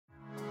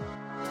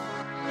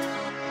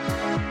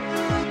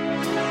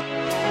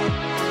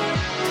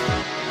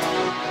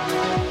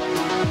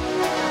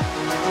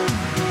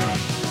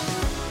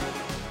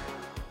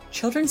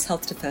Children's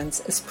Health Defense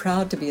is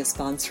proud to be a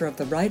sponsor of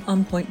the Right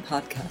on Point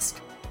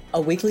podcast, a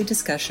weekly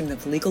discussion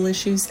of legal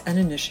issues and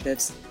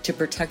initiatives to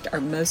protect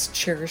our most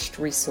cherished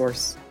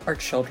resource, our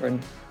children,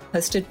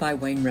 hosted by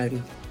Wayne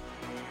Rohde.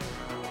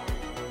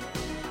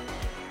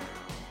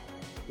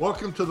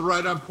 Welcome to the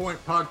Right on Point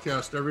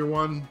podcast,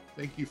 everyone.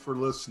 Thank you for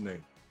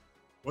listening.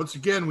 Once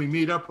again, we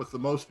meet up with the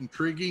most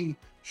intriguing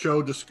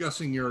show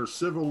discussing your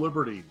civil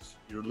liberties,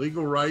 your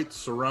legal rights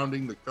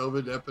surrounding the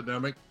COVID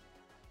epidemic,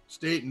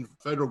 state and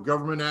federal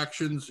government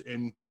actions,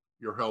 and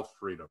your health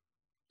freedom.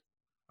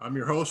 I'm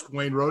your host,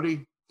 Wayne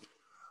Rohde.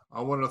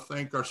 I want to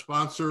thank our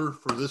sponsor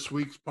for this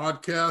week's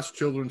podcast,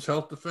 Children's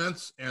Health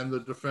Defense and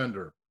The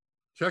Defender.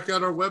 Check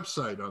out our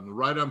website on the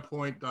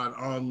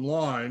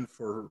rightonpoint.online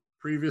for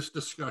previous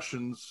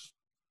discussions,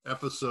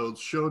 episodes,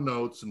 show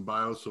notes, and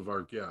bios of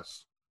our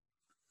guests.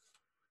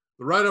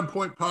 The Right on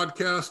Point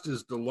podcast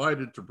is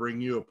delighted to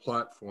bring you a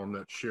platform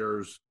that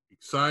shares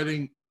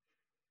exciting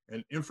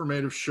and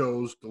informative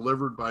shows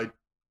delivered by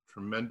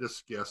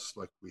tremendous guests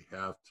like we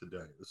have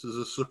today. This is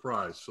a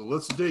surprise, so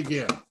let's dig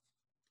in.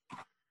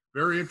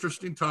 Very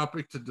interesting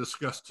topic to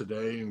discuss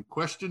today, and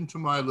question to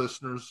my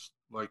listeners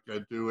like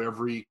I do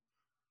every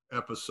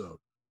episode.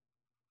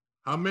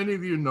 How many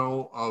of you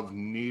know of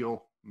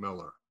Neil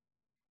Miller?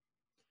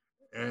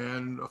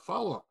 And a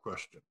follow-up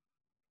question.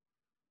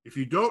 If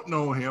you don't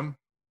know him,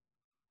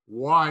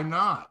 why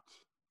not?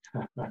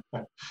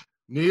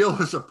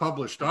 Neil is a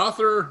published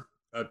author,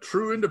 a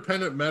true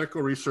independent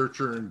medical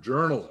researcher and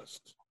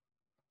journalist.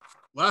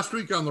 Last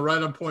week on the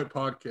Right on Point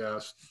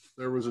podcast,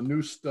 there was a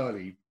new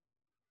study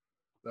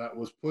that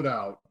was put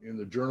out in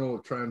the Journal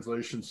of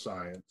Translation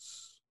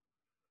Science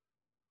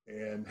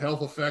and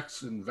health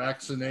effects in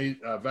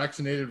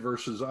vaccinated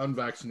versus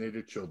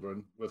unvaccinated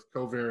children with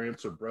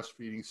covariates of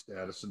breastfeeding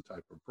status and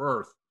type of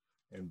birth.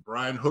 And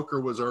Brian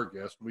Hooker was our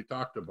guest, and we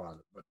talked about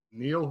it. But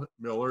Neil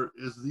Miller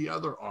is the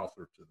other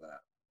author to that.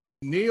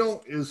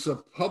 Neil is a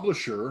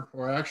publisher,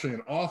 or actually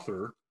an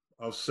author,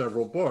 of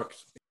several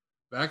books.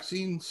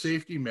 Vaccine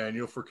Safety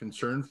Manual for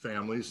Concerned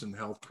Families and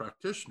Health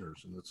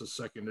Practitioners, and it's a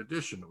second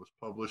edition. It was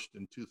published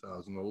in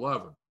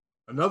 2011.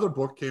 Another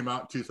book came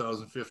out in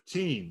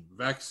 2015,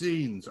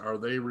 Vaccines, Are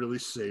They Really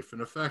Safe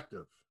and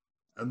Effective?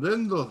 And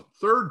then the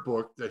third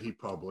book that he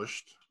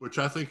published, which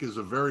I think is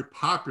a very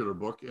popular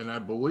book, and I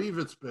believe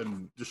it's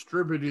been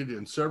distributed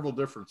in several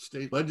different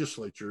state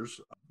legislatures,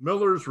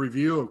 Miller's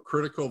Review of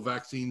Critical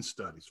Vaccine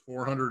Studies,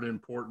 400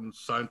 important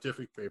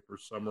scientific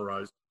papers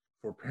summarized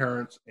for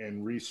parents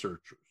and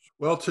researchers.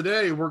 Well,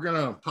 today we're going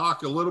to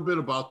talk a little bit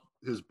about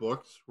his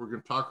books. We're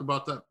going to talk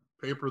about that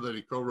paper that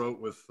he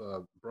co-wrote with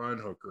Brian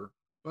Hooker.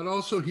 But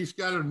also he's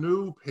got a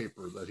new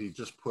paper that he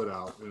just put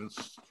out, and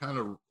it's kind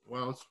of,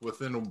 well, it's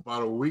within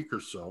about a week or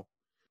so.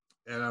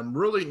 And I'm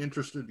really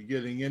interested in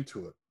getting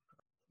into it.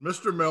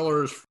 Mr.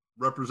 Miller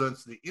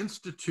represents the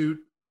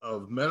Institute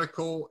of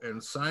Medical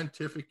and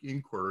Scientific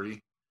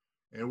Inquiry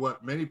in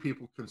what many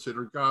people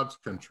consider God's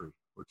country,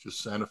 which is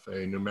Santa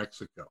Fe, New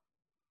Mexico.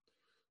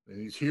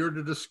 And he's here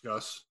to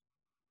discuss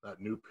that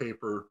new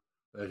paper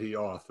that he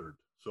authored.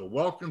 So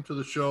welcome to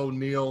the show,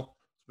 Neil.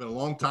 It's been a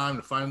long time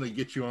to finally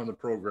get you on the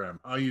program.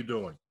 How are you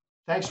doing?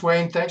 Thanks,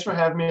 Wayne. Thanks for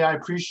having me. I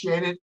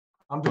appreciate it.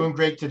 I'm doing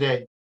great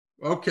today.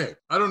 Okay.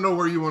 I don't know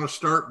where you want to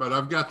start, but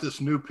I've got this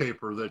new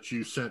paper that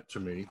you sent to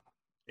me,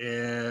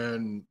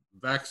 and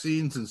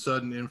Vaccines and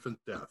Sudden Infant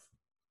Death,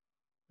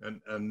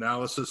 an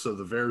analysis of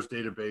the VAERS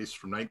database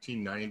from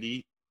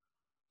 1990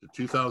 to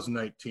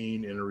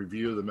 2019 in a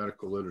review of the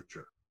medical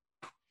literature.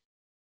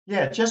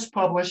 Yeah, just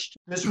published.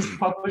 This was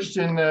published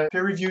in a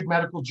peer-reviewed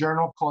medical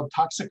journal called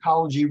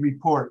Toxicology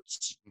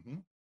Reports. Mm-hmm.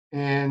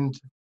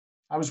 And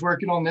I was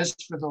working on this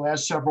for the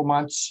last several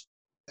months,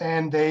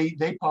 and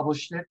they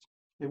published it.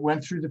 It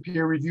went through the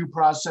peer review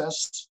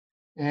process.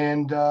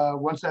 And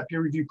once that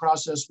peer review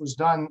process was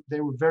done, they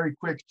were very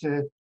quick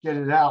to get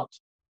it out,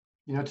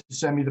 to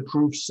send me the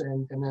proofs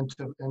and then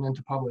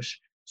to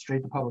publish,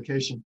 straight to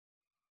publication.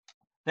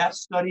 That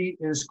study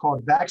is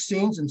called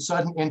Vaccines and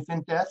Sudden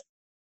Infant Death,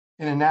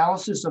 an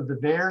analysis of the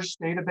VAERS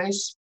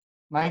database,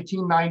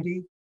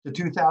 1990 to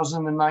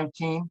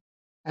 2019,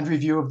 and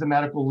review of the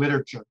medical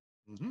literature.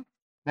 Mm-hmm.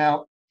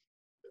 Now,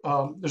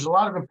 there's a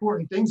lot of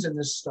important things in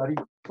this study,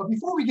 but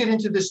before we get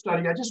into this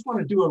study, I just want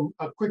to do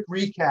a quick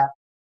recap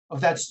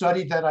of that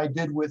study that I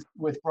did with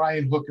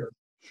Brian Hooker.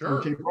 Sure.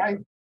 Okay,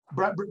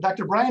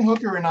 Dr. Brian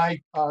Hooker and I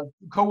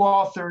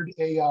co-authored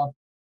a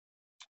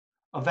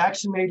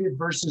vaccinated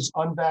versus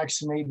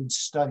unvaccinated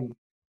study.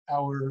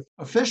 Our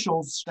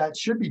officials that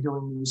should be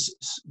doing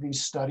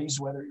these studies,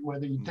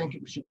 whether you think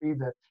it should be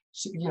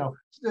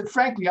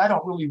frankly, I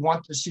don't really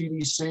want the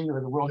CDC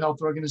or the World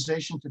Health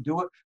Organization to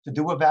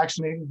do a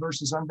vaccinated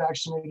versus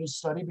unvaccinated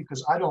study,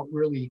 because I don't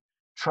really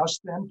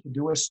trust them to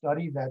do a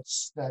study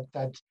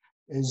that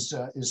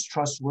is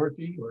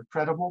trustworthy or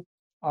credible.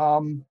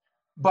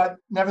 But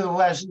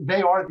nevertheless,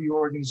 they are the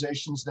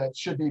organizations that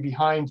should be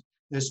behind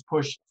this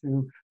push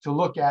to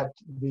look at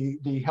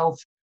the health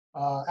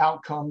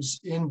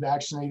outcomes in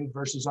vaccinated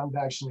versus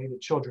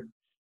unvaccinated children.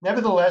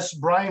 Nevertheless,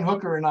 Brian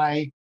Hooker and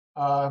I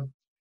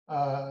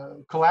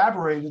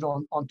collaborated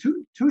on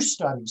two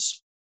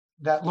studies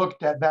that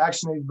looked at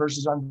vaccinated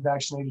versus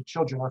unvaccinated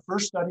children. Our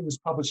first study was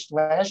published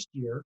last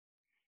year,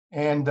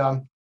 and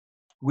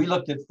we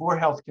looked at 4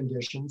 health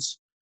conditions.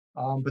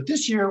 But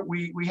this year,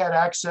 we had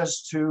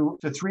access to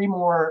 3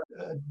 more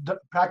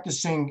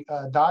practicing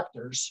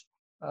doctors,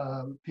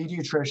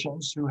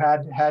 pediatricians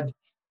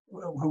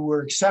who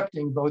were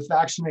accepting both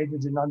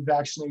vaccinated and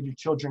unvaccinated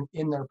children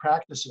in their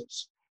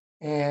practices.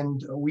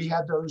 And we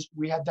had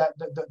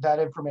that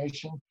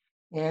information,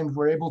 and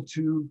we're able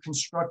to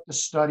construct a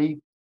study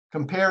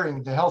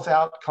comparing the health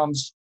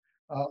outcomes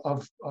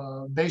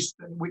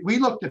we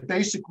looked at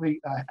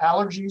basically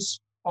allergies,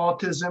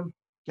 autism,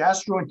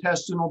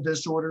 gastrointestinal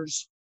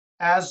disorders,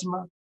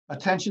 asthma,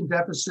 attention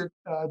deficit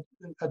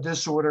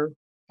disorder,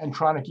 and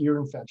chronic ear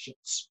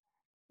infections.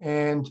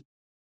 And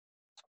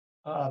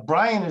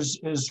Brian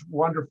is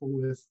wonderful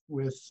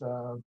with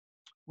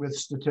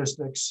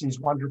statistics. He's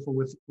wonderful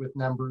with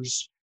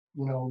numbers.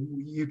 You know,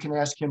 you can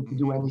ask him to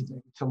do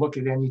anything, to look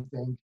at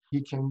anything.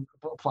 He can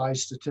apply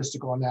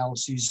statistical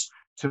analyses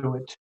to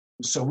it.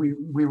 So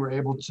we were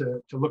able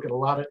to look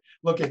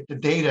at the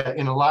data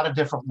in a lot of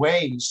different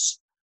ways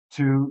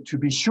to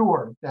be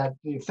sure that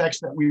the effects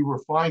that we were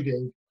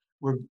finding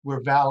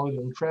were valid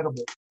and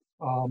credible.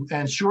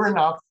 And sure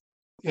enough,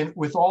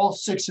 with all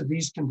 6 of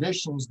these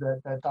conditions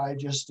that I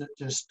just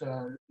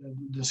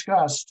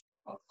discussed,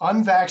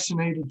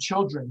 unvaccinated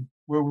children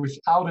were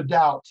without a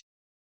doubt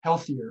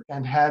healthier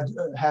and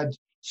had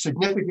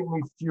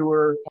significantly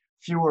fewer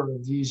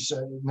of these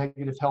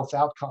negative health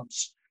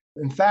outcomes.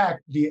 In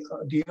fact, the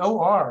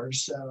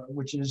ORs,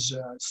 which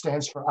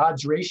stands for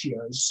odds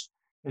ratios,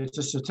 it's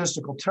a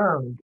statistical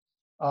term,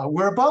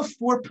 were above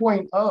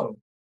 4.0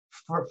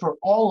 for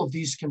all of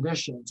these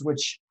conditions,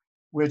 which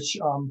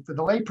for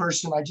the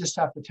layperson, I just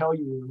have to tell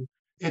you,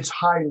 it's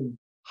highly,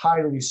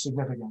 highly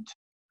significant.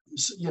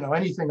 You know,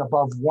 anything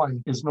above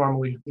 1 is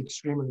normally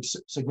extremely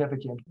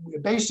significant.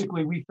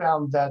 Basically, we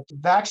found that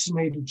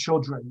vaccinated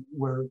children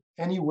were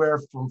anywhere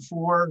from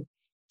 4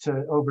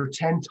 to over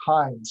 10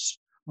 times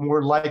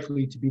more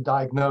likely to be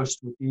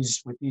diagnosed with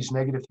these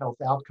negative health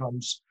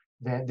outcomes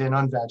than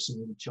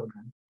unvaccinated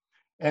children.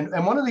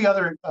 And one of the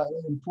other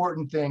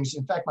important things,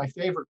 in fact, my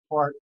favorite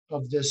part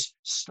of this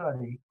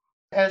study,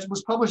 as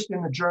was published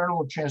in the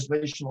Journal of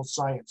Translational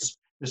Science,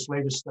 this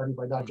latest study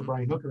by Dr.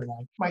 Brian Hooker and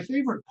I, my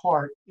favorite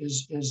part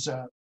is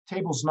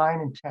tables 9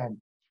 and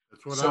 10.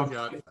 That's what I've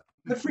got.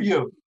 Good for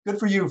you. Good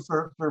for you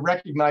for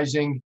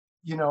recognizing,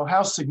 you know,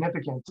 how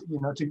significant, you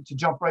know, to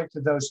jump right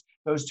to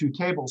those 2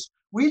 tables.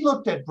 We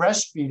looked at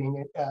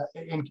breastfeeding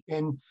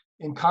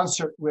in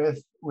concert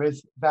with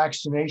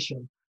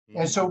vaccination.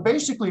 And so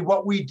basically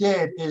what we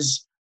did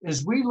is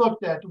we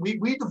looked at, we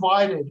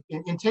divided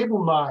in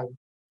table 9,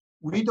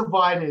 we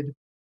divided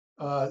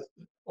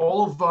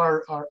all of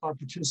our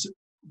participants,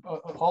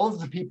 all of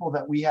the people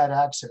that we had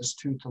access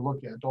to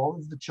look at, all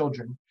of the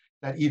children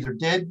that either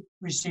did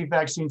receive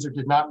vaccines or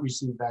did not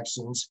receive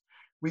vaccines.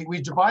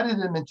 We divided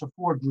them into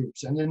 4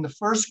 groups. And in the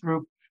first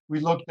group, we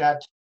looked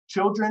at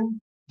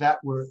children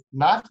that were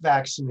not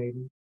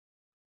vaccinated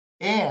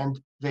and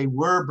they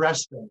were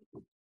breastfed.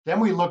 Then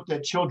we looked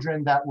at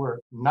children that were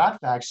not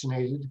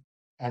vaccinated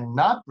and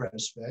not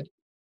breastfed.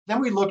 Then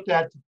we looked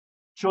at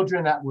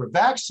children that were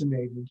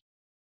vaccinated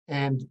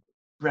and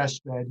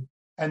breastfed,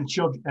 and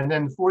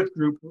then the 4th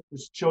group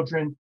was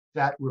children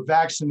that were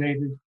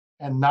vaccinated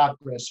and not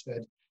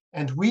breastfed.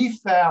 And we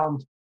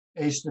found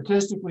a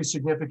statistically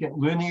significant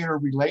linear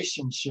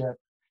relationship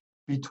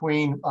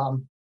between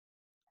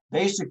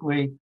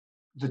basically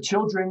the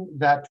children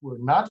that were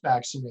not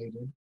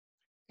vaccinated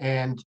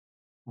and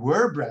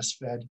were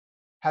breastfed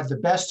had the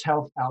best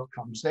health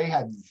outcomes. They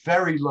had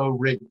very low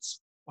rates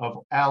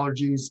of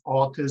allergies,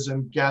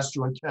 autism,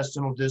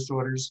 gastrointestinal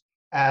disorders,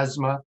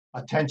 asthma,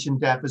 attention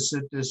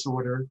deficit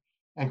disorder,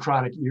 and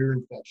chronic ear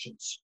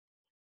infections.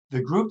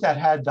 The group that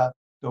had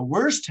the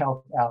worst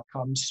health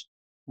outcomes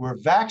were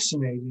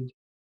vaccinated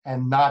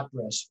and not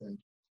breastfed.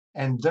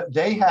 And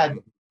they had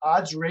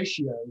odds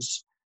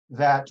ratios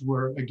that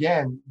were,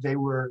 again, they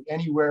were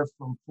anywhere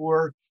from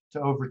 4 to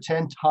over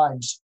 10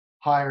 times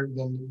higher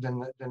than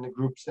the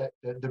groups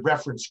the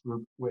reference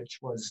group, which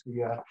was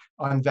the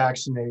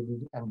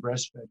unvaccinated and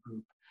breastfed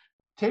group.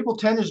 Table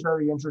 10 is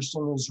very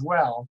interesting as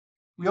well.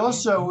 We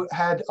also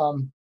had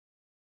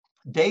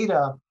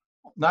data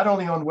not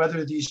only on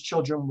whether these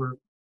children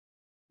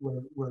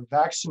were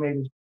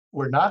vaccinated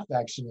or not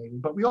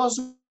vaccinated, but we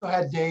also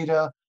had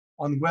data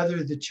on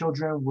whether the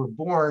children were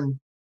born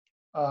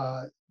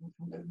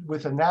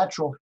with a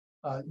natural,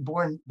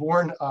 born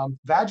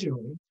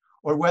vaginally,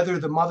 or whether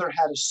the mother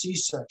had a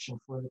C-section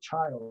for the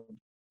child.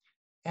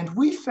 And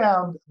we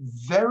found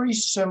very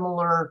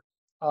similar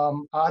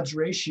odds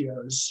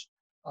ratios.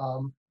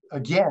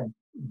 Again,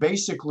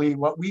 basically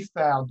what we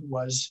found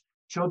was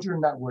children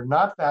that were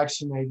not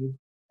vaccinated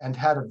and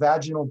had a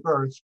vaginal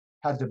birth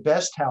had the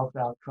best health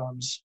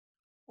outcomes,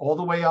 all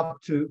the way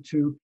up to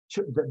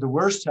the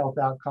worst health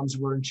outcomes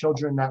were in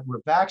children that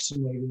were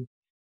vaccinated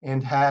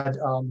and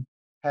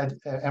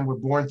and were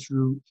born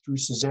through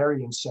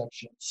cesarean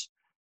sections.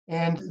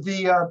 And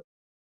the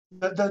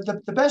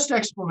best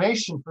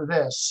explanation for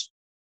this,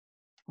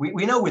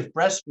 we know with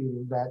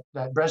breastfeeding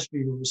that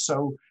breastfeeding is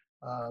so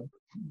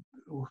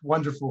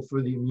wonderful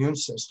for the immune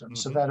system.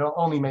 So that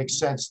only makes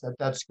sense that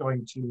that's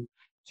going to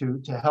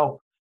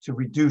help to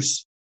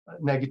reduce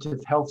negative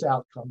health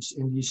outcomes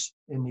in these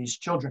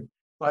children.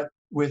 But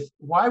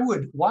why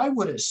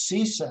would a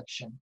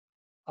C-section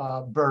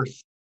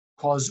birth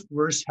cause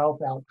worse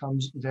health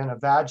outcomes than a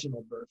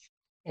vaginal birth?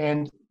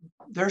 And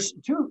there's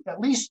at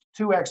least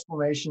two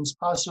explanations,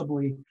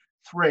 possibly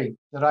three,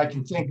 that I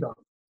can think of.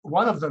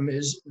 One of them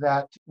is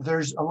that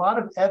there's a lot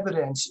of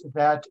evidence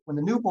that when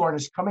the newborn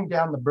is coming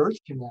down the birth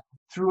canal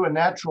through a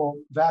natural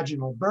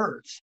vaginal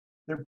birth,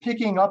 they're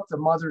picking up the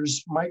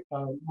mother's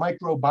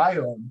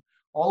microbiome,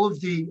 all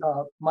of the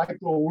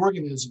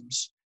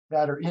microorganisms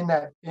that are in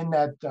that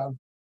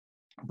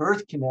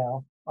birth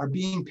canal are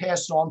being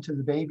passed on to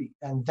the baby.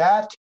 And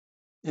that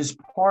is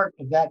part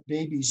of that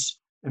baby's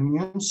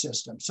immune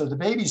system. So the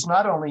baby's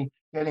not only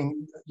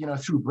getting,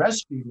 through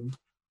breastfeeding,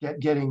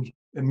 getting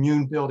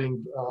immune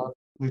building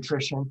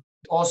nutrition,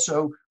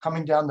 also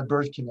coming down the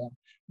birth canal.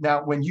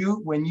 Now, when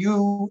you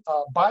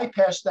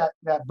bypass that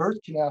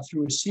birth canal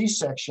through a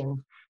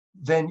C-section,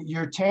 then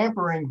you're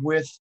tampering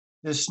with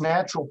this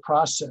natural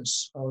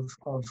process with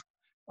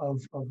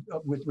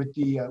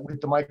the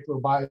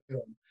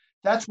microbiome.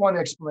 That's one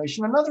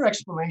explanation. Another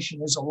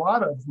explanation is a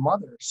lot of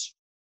mothers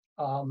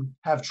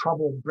have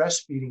trouble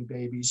breastfeeding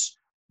babies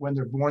when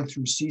they're born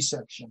through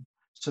C-section.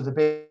 So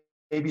the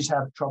babies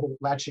have trouble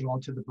latching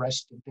onto the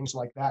breast and things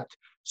like that.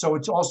 So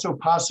it's also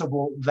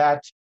possible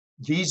that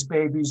these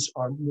babies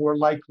are more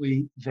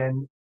likely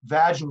than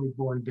vaginally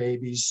born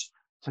babies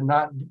to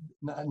not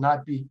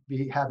be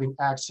having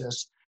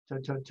access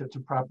to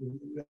proper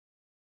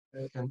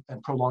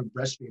and prolonged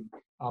breastfeeding.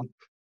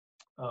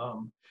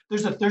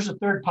 There's a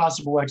third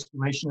possible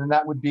explanation, and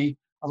that would be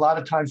a lot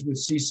of times with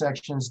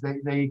C-sections,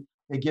 they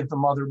give the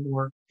mother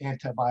more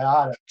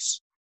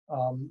antibiotics.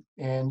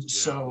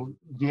 So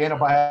the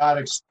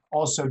antibiotics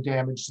also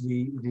damage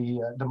the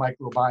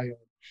microbiome.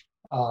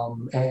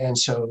 And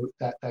so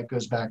that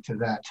goes back to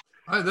that.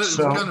 It's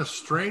kind of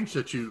strange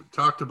that you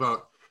talked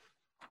about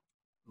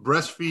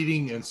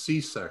breastfeeding and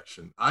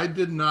C-section. I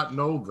did not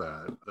know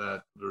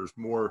that there's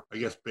more, I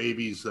guess,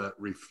 babies that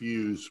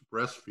refuse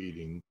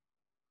breastfeeding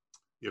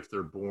if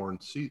they're born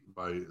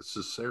by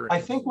cesarean.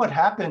 I think what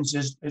happens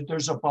is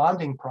there's a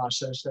bonding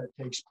process that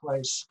takes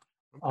place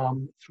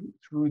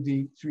through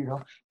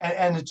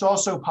and it's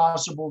also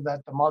possible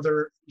that the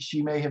mother,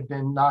 she may have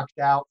been knocked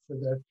out for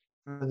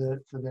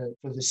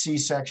the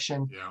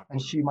C-section, and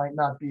she might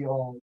not be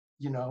all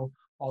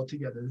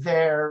together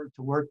there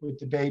to work with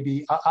the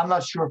baby. I'm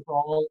not sure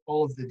for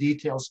all of the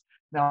details.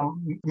 Now,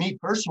 me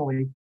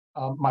personally,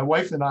 my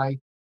wife and I,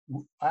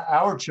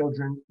 our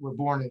children were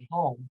born at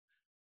home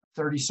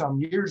 30 some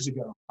years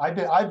ago.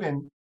 I've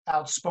been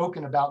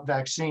outspoken about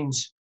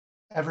vaccines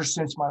ever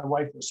since my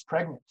wife was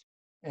pregnant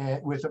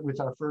with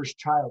our first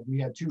child. We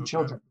had two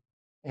children,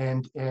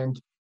 and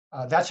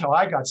that's how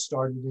I got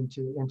started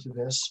into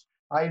this.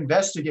 I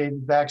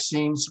investigated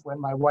vaccines when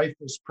my wife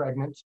was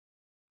pregnant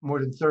more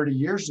than 30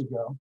 years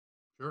ago.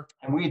 Sure.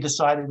 And we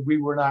decided we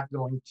were not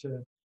going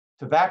to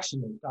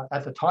vaccinate.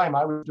 At the time,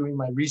 I was doing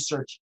my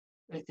research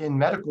in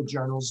medical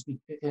journals,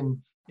 in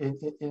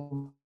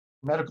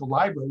medical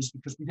libraries,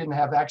 because we didn't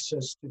have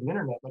access to the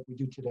internet like we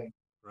do today.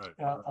 Right.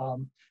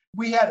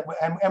 We had,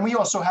 and we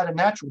also had a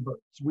natural birth.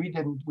 We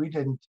didn't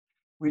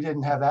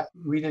have that.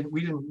 We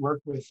didn't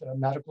work with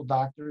medical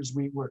doctors.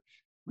 We were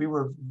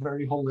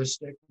very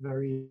holistic,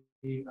 very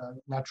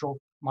natural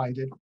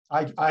minded.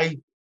 I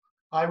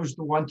was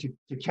the one to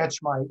catch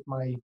my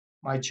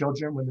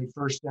children when they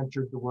first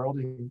entered the world,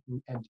 and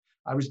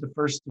I was the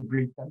first to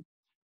greet them.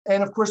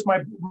 And of course,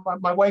 my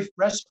wife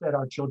breastfed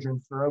our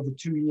children for over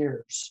 2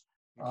 years.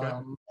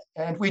 Okay.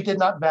 And we did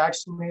not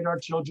vaccinate our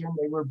children.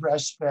 They were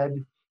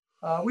breastfed.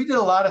 We did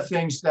a lot of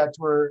things that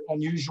were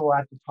unusual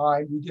at the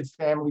time. We did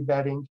family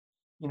bedding.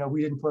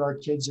 We didn't put our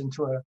kids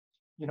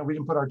we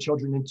didn't put our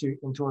children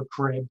into a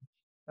crib.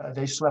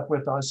 They slept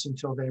with us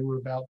until they were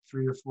about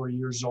 3 or 4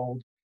 years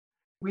old.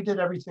 We did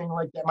everything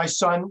like that. My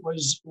son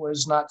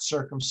was not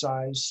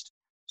circumcised,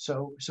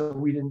 so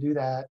we didn't do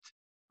that.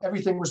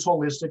 Everything was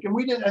holistic,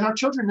 and our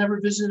children never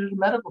visited a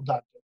medical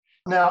doctor.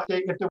 Now,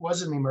 if there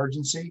was an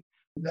emergency,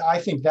 I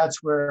think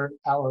that's where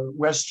our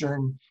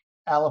Western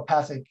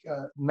allopathic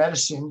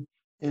medicine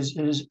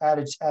is at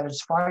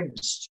its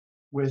finest,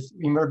 with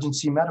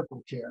emergency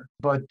medical care.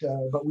 But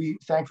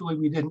thankfully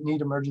we didn't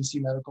need emergency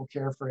medical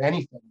care for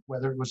anything,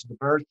 whether it was the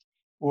birth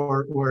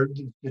or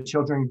the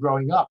children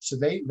growing up. So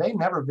they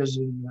never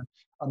visited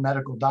a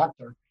medical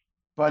doctor.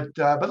 But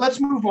let's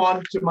move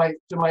on to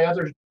my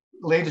other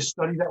latest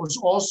study that was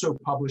also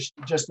published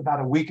just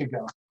about a week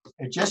ago.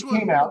 It just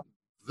came out.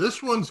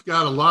 This one's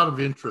got a lot of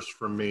interest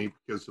from me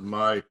because of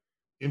my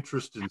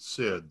interest in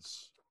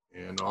SIDS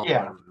and all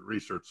my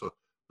research. So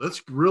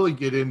let's really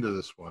get into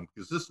this one,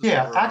 because this is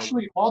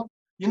actually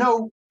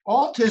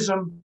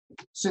autism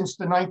since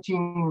the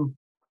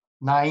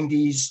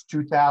 1990s,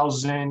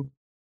 2000,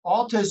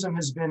 autism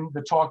has been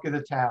the talk of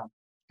the town,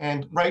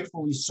 and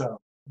rightfully so.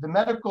 The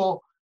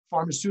medical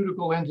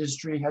pharmaceutical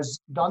industry has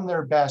done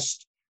their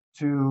best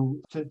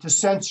to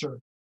censor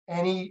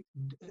any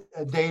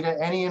data,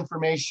 any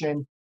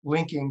information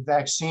linking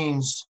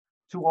vaccines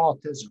to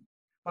autism.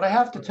 But I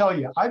have to tell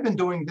you, I've been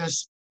doing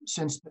this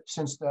since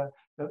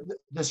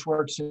this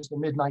work since the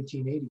mid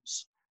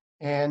 1980s,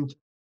 and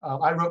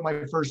I wrote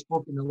my first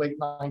book in the late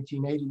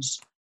 1980s,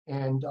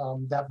 and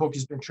that book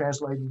has been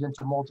translated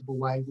into multiple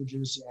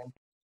languages. And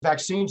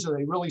Vaccines, Are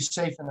They Really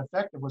Safe and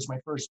Effective was my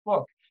first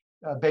book,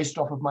 based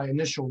off of my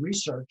initial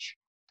research.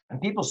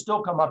 And people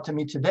still come up to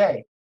me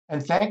today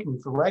and thank me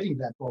for writing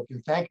that book,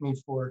 and thank me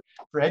for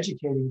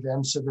educating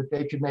them so that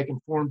they could make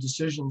informed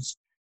decisions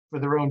for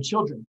their own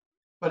children.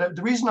 But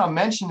the reason I'm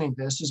mentioning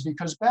this is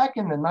because back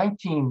in the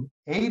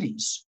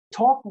 1980s,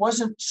 talk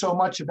wasn't so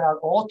much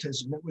about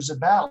autism. It was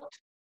about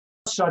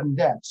sudden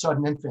death,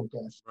 sudden infant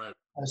death, right.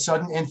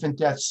 Sudden infant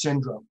death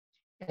syndrome.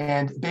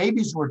 And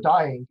babies were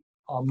dying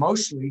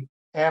mostly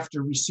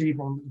after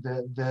receiving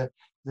the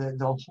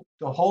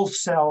whole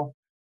cell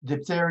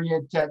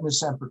diphtheria,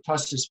 tetanus, and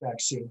pertussis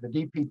vaccine, the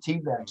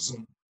DPT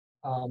vaccine.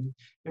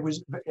 It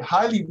was a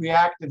highly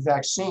reactive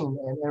vaccine.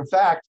 And in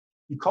fact,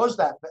 because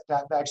that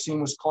vaccine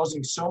was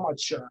causing so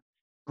much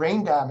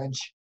brain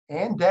damage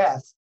and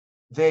death,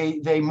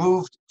 they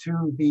moved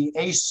to the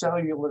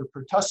acellular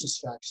pertussis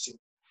vaccine.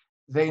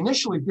 They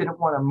initially didn't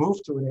want to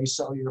move to an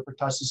acellular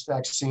pertussis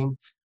vaccine.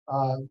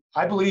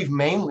 I believe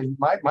mainly,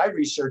 my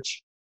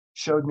research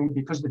showed me,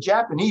 because the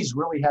Japanese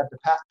really had the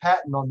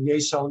patent on the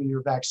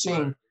acellular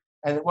vaccine,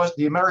 and it was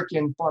the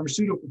American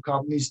pharmaceutical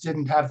companies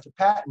didn't have the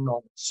patent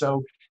on it.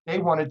 So they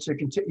wanted to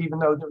continue, even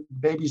though the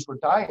babies were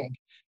dying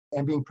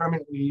and being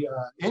permanently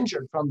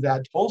injured from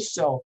that whole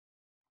cell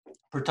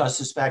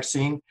pertussis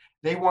vaccine,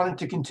 they wanted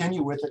to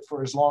continue with it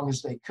for as long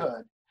as they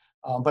could.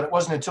 But it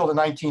wasn't until the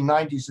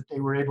 1990s that they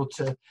were able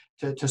to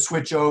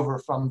switch over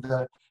from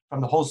the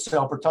whole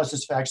cell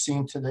pertussis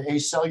vaccine to the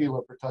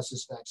acellular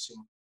pertussis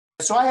vaccine.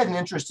 So I had an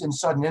interest in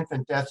sudden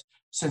infant death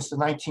since the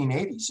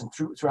 1980s and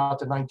throughout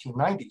the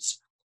 1990s.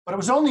 But it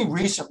was only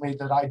recently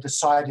that I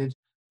decided,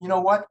 you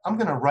know what, I'm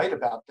going to write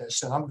about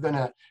this, and I'm going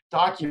to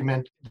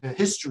document the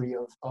history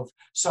of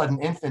sudden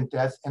infant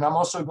death. And I'm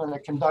also going to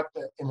conduct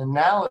an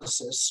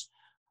analysis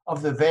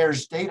of the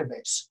VAERS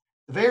database.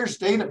 The VAERS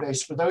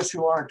database, for those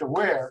who aren't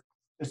aware,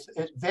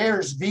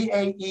 VAERS,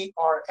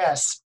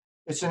 VAERS.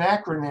 It's an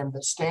acronym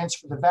that stands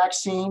for the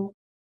Vaccine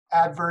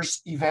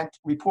Adverse Event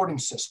Reporting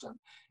System,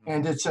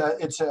 and it's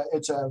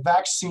a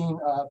vaccine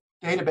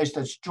database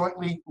that's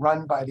jointly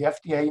run by the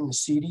FDA and the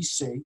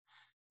CDC,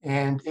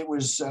 and it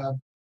was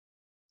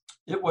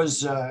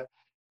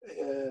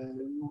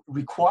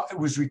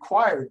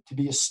required to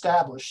be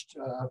established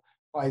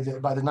by the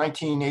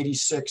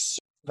 1986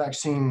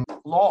 vaccine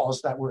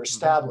laws that were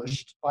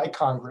established by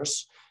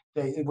Congress.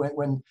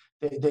 When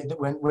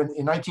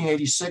in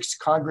 1986,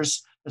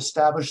 Congress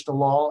established a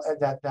law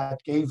that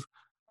gave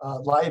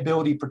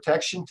liability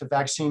protection to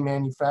vaccine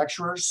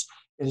manufacturers.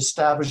 It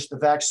established the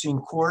vaccine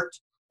court,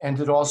 and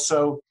it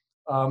also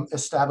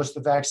established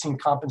the vaccine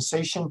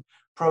compensation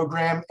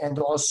program, and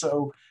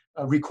also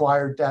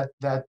required that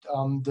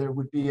there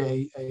would be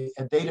a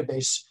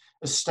database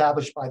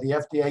established by the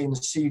FDA and the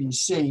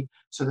CDC,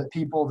 so that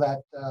people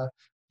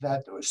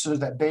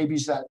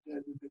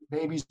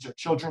babies or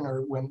children,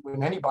 or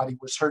when anybody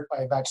was hurt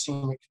by a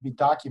vaccine, it could be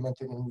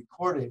documented and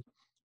recorded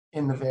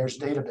in the VAERS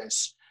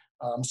database.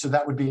 So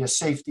that would be a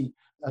safety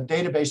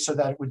database, so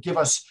that it would give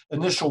us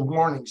initial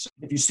warnings.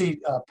 If you see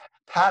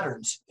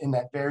patterns in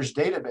that VAERS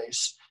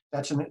database,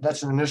 that's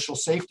an initial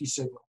safety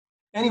signal.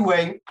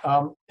 Anyway,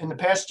 in the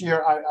past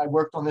year, I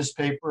worked on this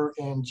paper,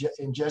 and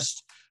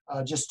just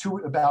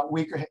about a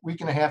week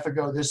and a half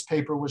ago, this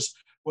paper was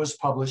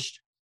published.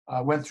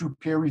 Went through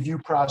peer review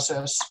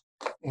process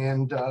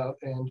and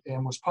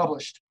was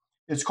published.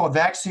 It's called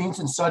Vaccines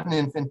and Sudden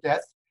Infant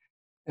Death: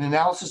 An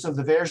Analysis of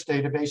the VAERS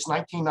Database,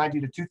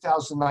 1990 to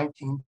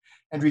 2019,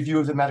 and Review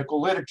of the Medical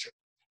Literature.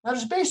 Now,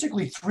 there's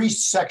basically 3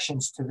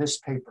 sections to this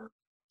paper,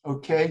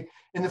 okay?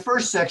 In the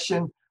first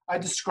section, I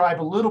describe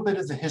a little bit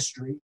of the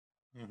history,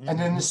 and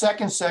then in the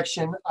second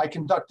section, I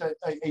conduct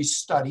a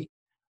study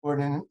or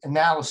an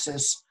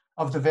analysis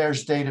of the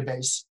VAERS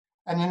database.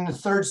 And in the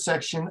third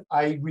section,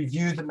 I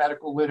review the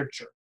medical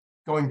literature,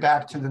 going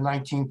back to the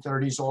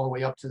 1930s all the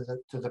way up to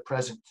the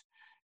present.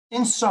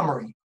 In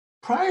summary,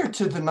 prior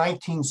to the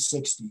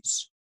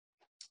 1960s,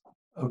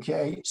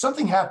 okay,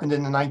 something happened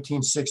in the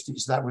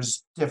 1960s that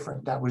was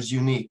different, that was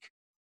unique,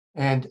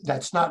 and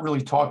that's not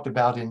really talked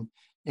about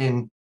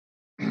in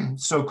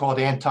so-called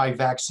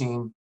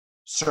anti-vaccine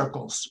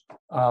circles,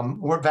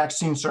 or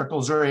vaccine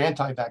circles, or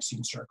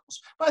anti-vaccine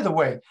circles. By the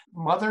way,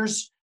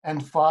 mothers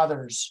and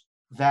fathers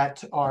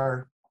that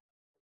are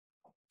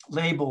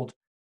labeled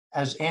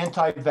as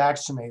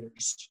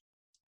anti-vaccinators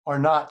are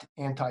not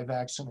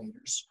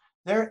anti-vaccinators.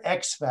 They're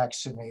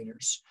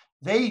ex-vaccinators.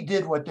 They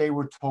did what they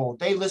were told.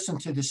 They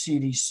listened to the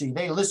CDC.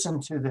 They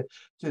listened to the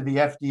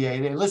FDA.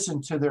 They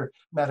listened to their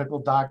medical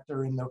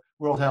doctor in the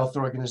World Health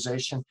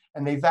Organization,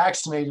 and they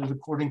vaccinated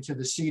according to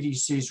the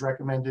CDC's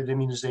recommended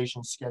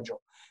immunization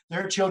schedule.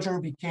 Their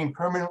children became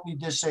permanently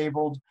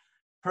disabled,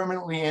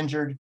 permanently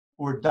injured,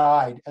 or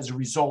died as a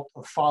result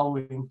of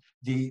following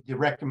the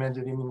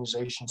recommended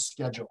immunization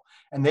schedule.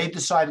 And they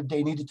decided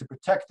they needed to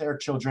protect their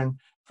children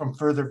from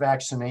further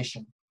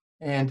vaccination.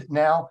 And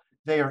now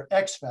they are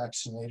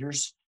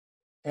ex-vaccinators,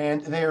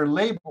 and they are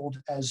labeled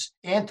as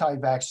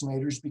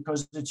anti-vaccinators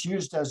because it's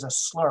used as a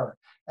slur,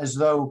 as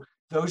though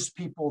those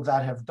people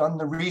that have done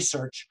the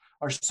research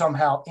are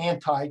somehow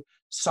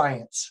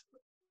anti-science,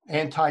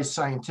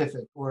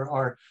 anti-scientific, or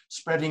are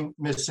spreading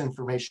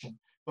misinformation.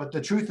 But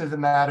the truth of the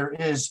matter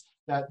is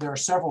that there are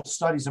several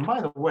studies. And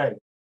by the way,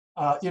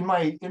 in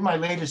my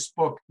latest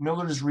book,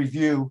 Miller's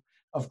Review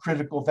of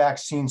Critical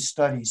Vaccine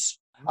Studies,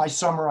 I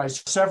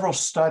summarize several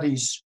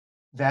studies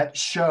that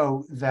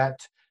show that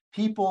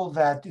people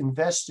that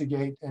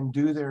investigate and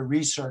do their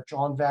research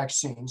on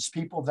vaccines,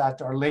 people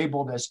that are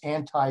labeled as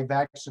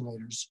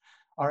anti-vaccinators,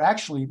 are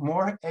actually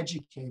more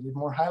educated,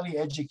 more highly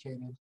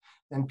educated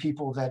than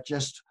people that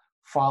just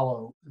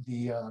follow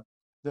the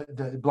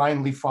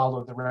blindly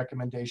follow the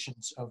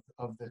recommendations of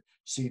the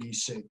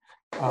CDC.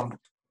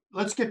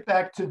 Let's get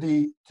back to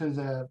the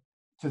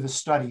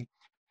study.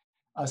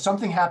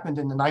 Something happened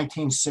in the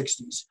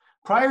 1960s.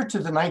 Prior to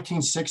the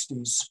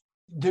 1960s,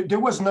 there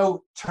was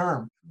no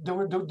term.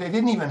 They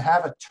didn't even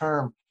have a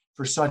term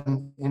for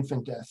sudden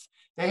infant death.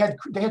 They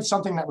had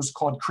something that was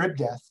called crib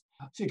death.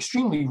 It's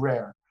extremely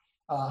rare,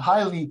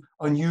 highly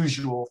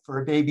unusual for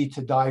a baby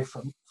to die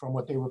from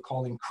what they were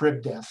calling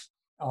crib death.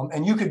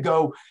 And you could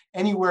go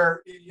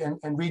anywhere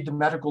and read the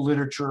medical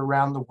literature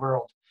around the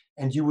world,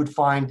 and you would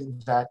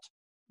find that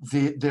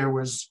there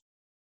were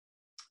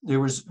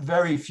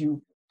very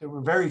few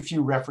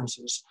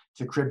references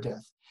to crib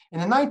death. In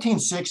the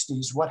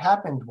 1960s, what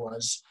happened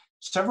was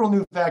several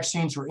new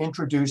vaccines were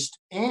introduced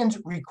and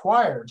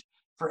required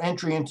for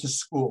entry into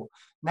school.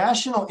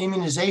 National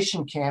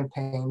immunization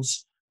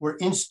campaigns were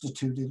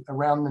instituted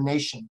around the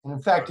nation, and in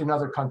fact, in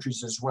other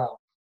countries as well.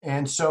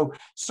 And so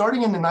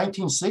starting in the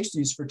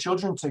 1960s, for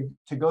children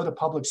to go to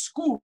public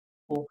school,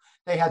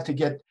 they had to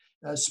get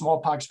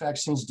smallpox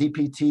vaccines,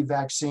 DPT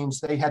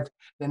vaccines.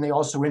 Then they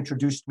also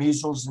introduced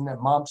measles and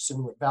then mumps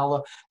and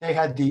rubella. They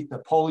had the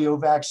polio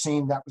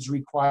vaccine that was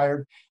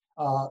required.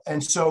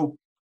 And so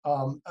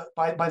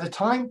by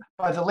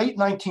the late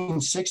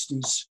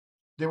 1960s,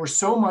 there were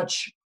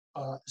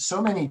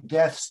so many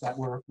deaths that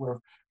were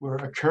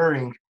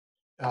occurring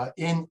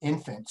in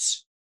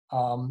infants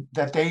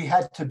that they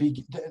had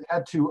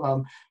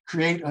to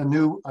create a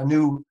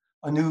new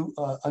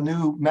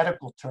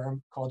medical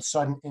term called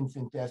sudden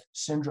infant death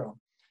syndrome,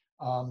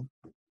 and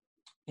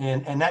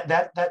then in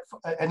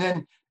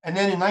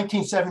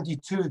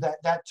 1972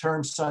 that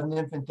term sudden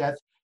infant death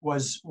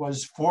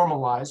was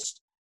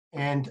formalized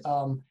and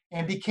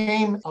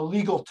became a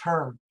legal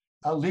term,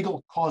 a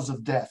legal cause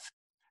of death.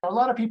 A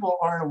lot of people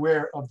aren't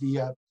aware of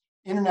the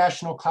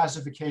International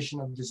Classification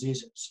of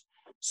Diseases.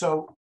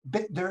 So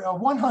there are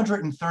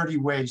 130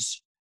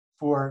 ways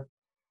for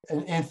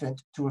an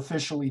infant to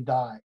officially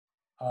die.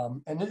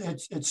 And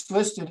it's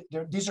listed,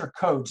 these are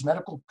codes,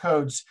 medical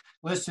codes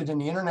listed in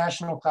the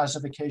International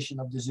Classification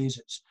of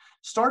Diseases.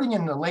 Starting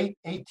in the late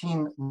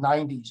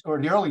 1890s, or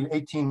the early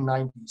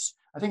 1890s,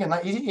 I think in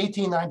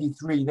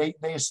 1893,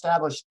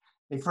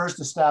 they first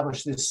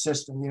established this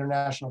system, the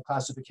International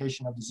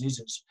Classification of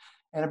Diseases.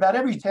 And about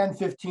every 10,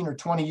 15, or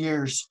 20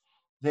 years,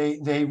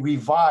 they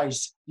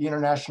revise the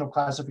International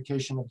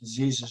Classification of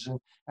Diseases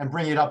and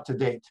bring it up to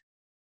date.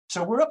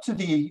 So we're up to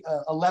the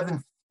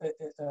 11th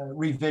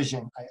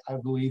revision, I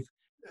believe,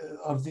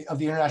 of the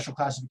International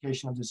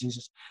Classification of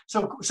Diseases.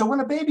 So when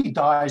a baby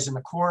dies and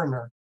the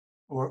coroner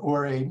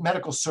or a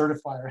medical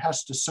certifier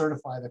has to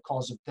certify the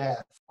cause of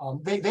death,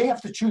 they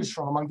have to choose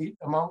from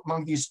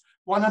among these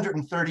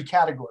 130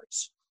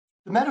 categories.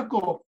 The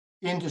medical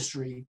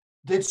industry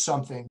did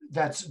something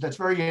that's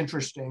very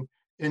interesting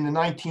in the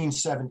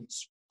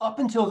 1970s. Up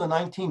until the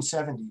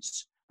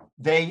 1970s,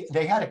 they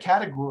had a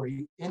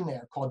category in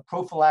there called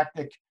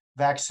prophylactic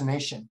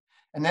vaccination.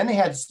 And then they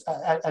had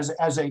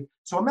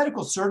so a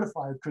medical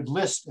certifier could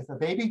list if a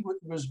baby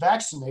was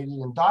vaccinated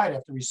and died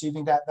after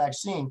receiving that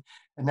vaccine,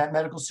 and that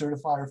medical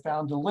certifier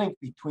found a link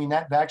between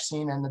that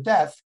vaccine and the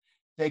death,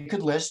 they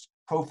could list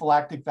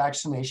prophylactic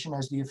vaccination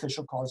as the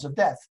official cause of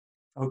death,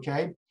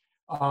 okay?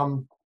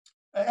 And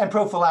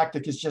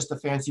prophylactic is just a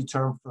fancy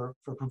term for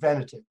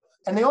preventative.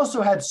 And they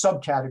also had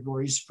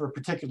subcategories for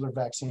particular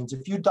vaccines.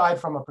 If you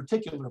died from a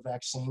particular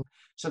vaccine,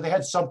 so they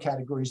had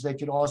subcategories they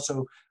could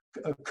also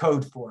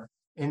code for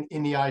in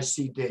the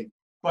ICD.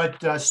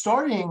 But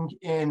starting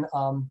in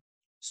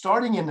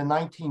the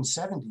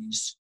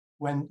 1970s,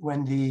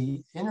 when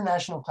the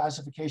International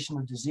Classification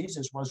of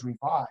Diseases was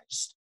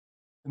revised,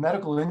 the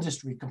medical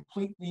industry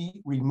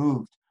completely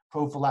removed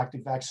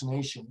prophylactic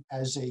vaccination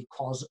as an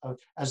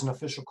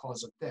official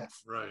cause of death.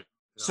 Right.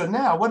 Yeah. So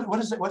now, what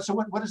does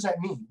that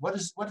mean?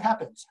 What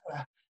happens?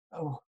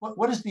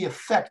 what is the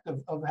effect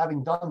of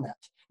having done that?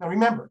 Now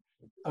remember,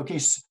 okay,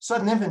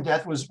 sudden infant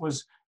death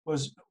was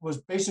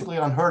basically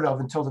unheard of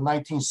until the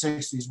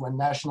 1960s when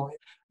national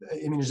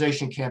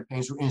immunization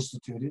campaigns were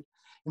instituted.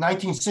 In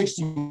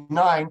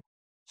 1969,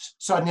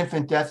 sudden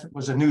infant death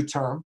was a new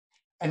term.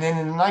 And then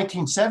in the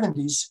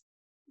 1970s,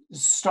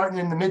 starting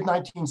in the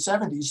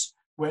mid-1970s,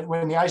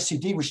 when the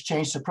ICD was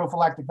changed to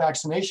prophylactic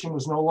vaccination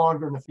was no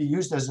longer be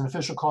used as an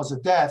official cause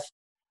of death,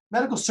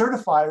 medical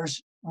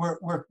certifiers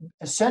were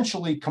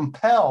essentially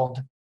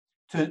compelled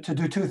to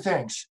do two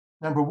things.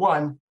 Number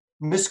one,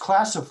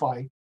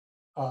 misclassify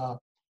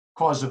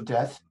cause of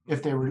death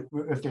if they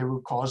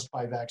were caused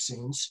by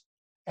vaccines,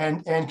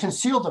 and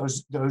conceal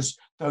those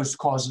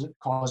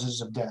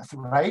causes of death,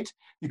 right?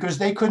 Because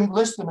they couldn't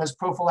list them as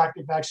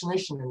prophylactic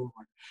vaccination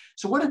anymore.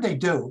 So what did they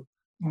do?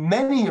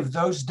 Many of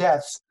those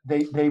deaths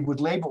they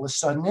would label as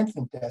sudden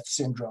infant death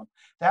syndrome.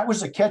 That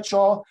was a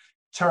catch-all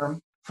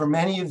term for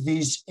many of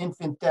these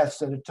infant deaths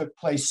that had took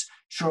place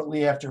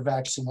shortly after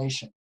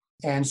vaccination.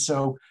 And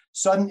so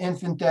sudden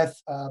infant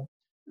death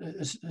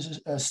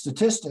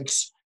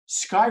statistics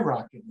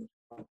skyrocketed.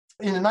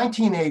 In the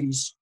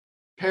 1980s,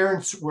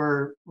 parents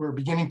were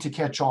beginning to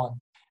catch on.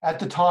 At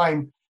the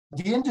time,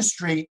 the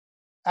industry,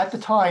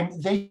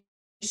 they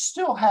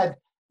still had,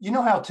 you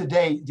know how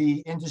today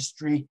the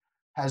industry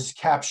has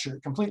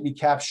completely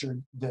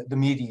captured the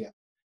media.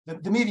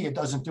 The media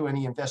doesn't do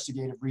any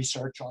investigative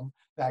research on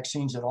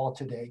vaccines at all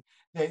today.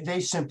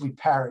 They simply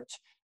parrot,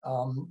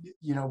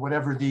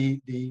 whatever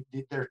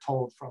they're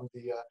told from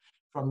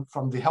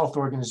the health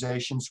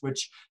organizations,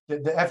 which the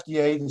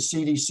FDA, the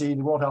CDC,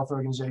 the World Health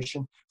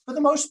Organization, for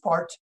the most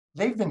part,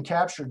 they've been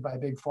captured by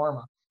Big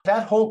Pharma.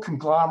 That whole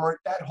conglomerate,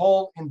 that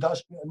whole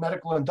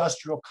medical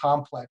industrial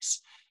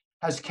complex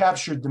has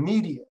captured the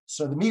media.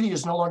 So the media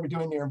is no longer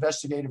doing their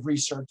investigative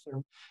research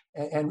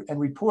and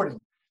reporting.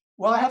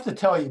 Well, I have to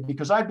tell you,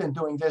 because I've been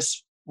doing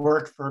this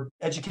work for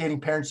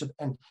educating parents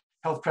and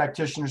health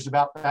practitioners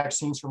about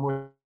vaccines for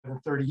more than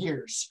 30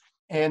 years.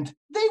 And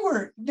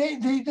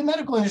the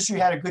medical industry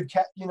had a good,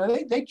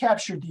 they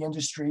captured the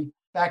industry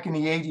back in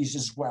the 80s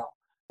as well.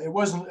 It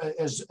wasn't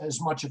as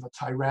much of a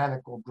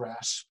tyrannical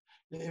grasp.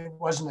 It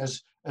wasn't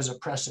as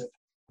oppressive.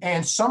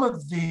 And some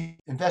of the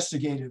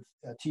investigative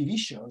TV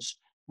shows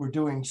were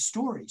doing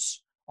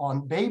stories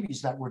on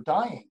babies that were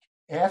dying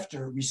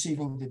after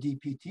receiving the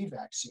DPT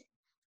vaccine.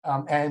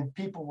 And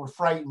people were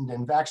frightened,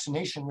 and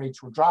vaccination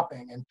rates were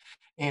dropping,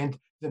 and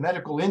the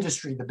medical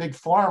industry, the big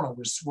pharma,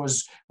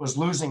 was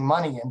losing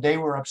money, and they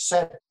were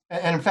upset.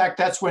 And in fact,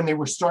 that's when they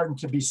were starting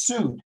to be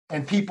sued,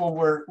 and people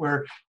were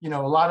a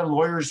lot of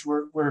lawyers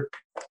were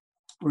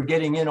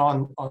getting in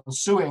on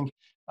suing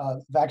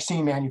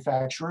vaccine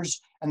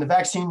manufacturers, and the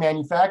vaccine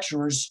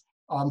manufacturers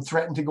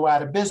threatened to go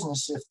out of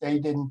business if they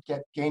didn't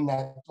gain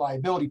that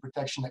liability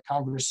protection that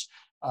Congress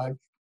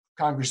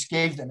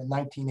gave them in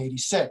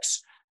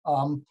 1986.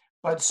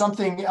 But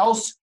something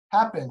else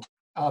happened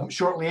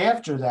shortly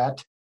after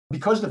that.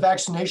 Because the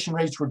vaccination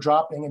rates were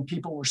dropping and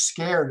people were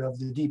scared of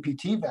the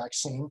DPT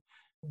vaccine,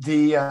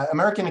 the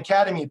American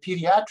Academy of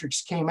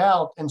Pediatrics came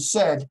out and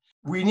said,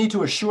 we need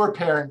to assure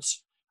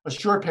parents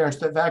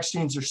that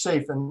vaccines are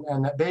safe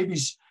and that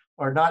babies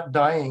are not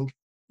dying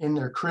in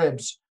their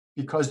cribs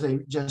because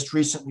they just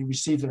recently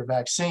received their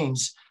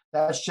vaccines.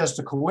 That's just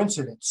a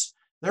coincidence.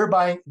 They're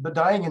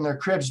dying in their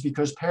cribs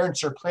because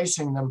parents are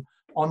placing them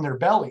on their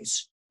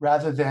bellies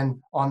rather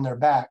than on their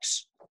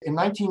backs. In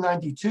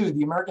 1992,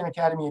 the American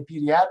Academy of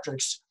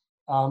Pediatrics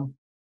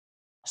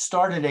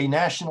started a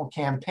national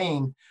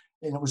campaign,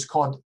 and it was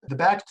called the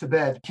Back to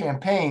Bed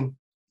campaign.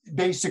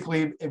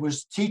 Basically, it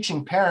was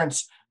teaching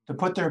parents to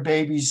put their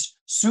babies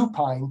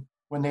supine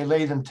when they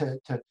lay them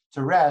to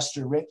rest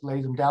or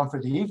lay them down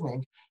for the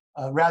evening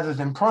rather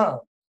than prone.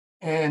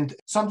 And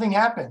something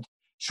happened.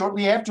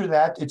 Shortly after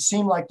that, it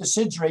seemed like the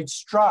SIDS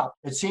rates dropped.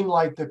 It seemed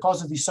like the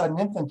cause of these sudden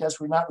infant deaths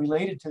were not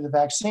related to the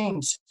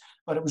vaccines,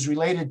 but it was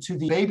related to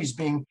the babies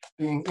being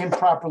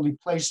improperly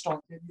placed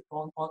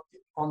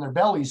on their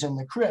bellies in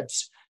the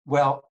cribs.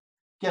 Well,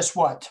 guess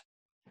what?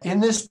 In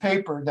this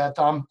paper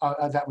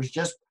that was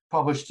just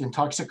published in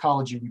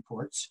Toxicology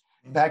Reports,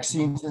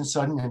 Vaccines and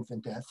Sudden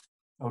Infant Death,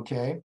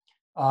 okay,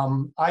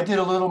 I did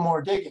a little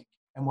more digging.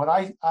 And what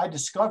I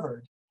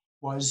discovered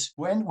was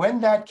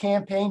when that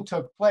campaign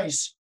took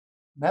place,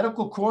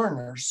 medical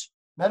coroners,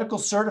 medical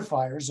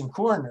certifiers and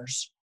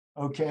coroners,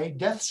 okay,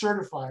 death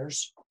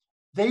certifiers,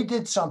 they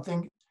did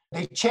something.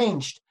 They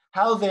changed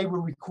how they were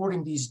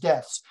recording these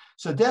deaths.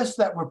 So deaths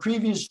that were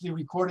previously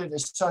recorded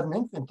as sudden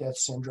infant death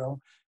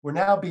syndrome were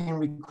now being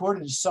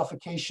recorded as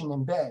suffocation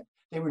in bed.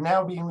 They were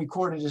now being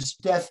recorded as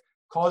death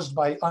caused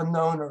by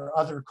unknown or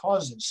other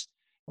causes.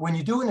 When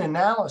you do an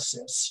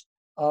analysis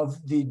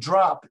of the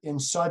drop in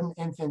sudden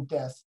infant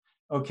death,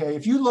 okay,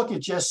 if you look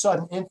at just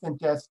sudden infant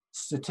death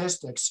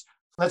statistics,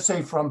 let's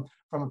say from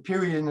a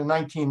period in the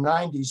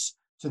 1990s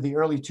to the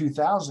early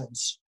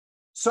 2000s,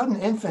 sudden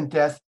infant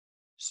death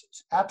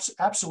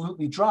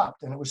absolutely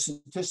dropped, and it was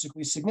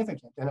statistically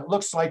significant. And it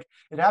looks like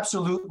it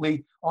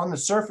absolutely, on the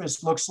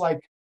surface, looks like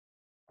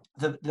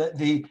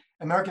the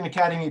American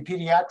Academy of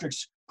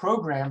Pediatrics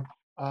program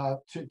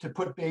to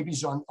put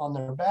babies on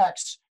their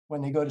backs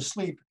when they go to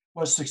sleep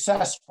was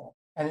successful.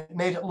 And it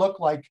made it look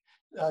like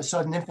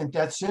sudden infant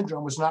death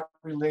syndrome was not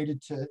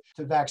related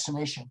to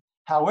vaccination.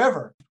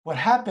 However, what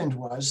happened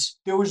was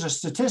there was a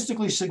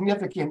statistically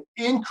significant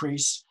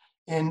increase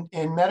in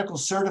medical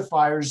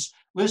certifiers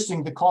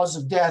listing the cause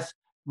of death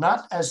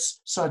not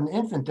as sudden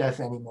infant death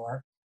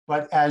anymore,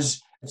 but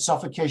as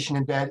suffocation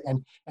in bed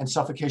and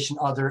suffocation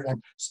other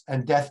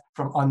and death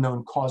from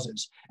unknown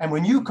causes. And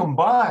when you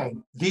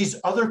combine these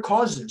other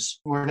causes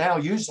we're now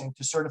using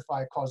to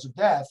certify a cause of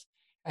death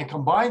and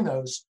combine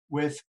those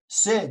with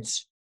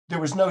SIDS, there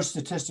was no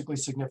statistically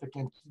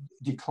significant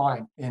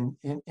decline in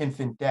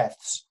infant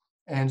deaths.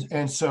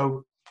 And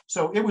so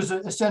it was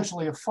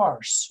essentially a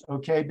farce,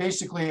 okay?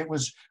 Basically, it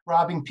was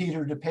robbing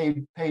Peter to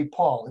pay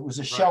Paul. It was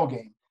a shell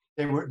game.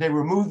 They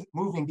were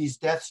moving these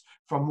deaths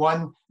from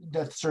one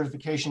death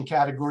certification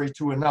category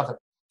to another.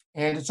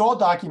 And it's all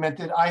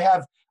documented. I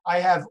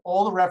have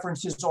all the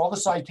references, all the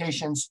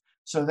citations,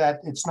 so that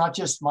it's not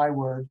just my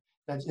word,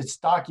 that it's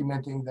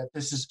documenting that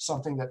this is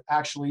something that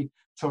actually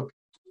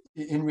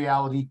in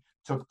reality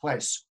took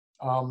place.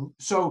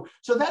 So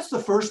that's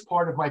the first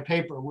part of my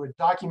paper. We're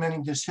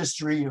documenting this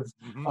history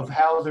of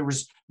how there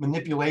was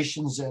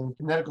manipulations, and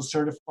medical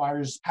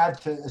certifiers had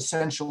to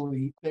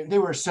essentially, they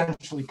were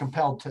essentially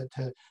compelled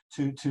to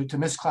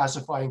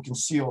misclassify and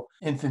conceal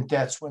infant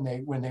deaths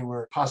when they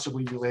were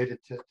possibly related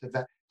to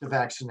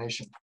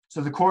vaccination. So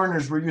the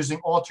coroners were using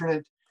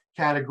alternate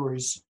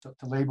categories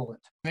to label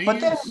it. But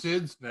then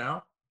SIDS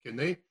now, can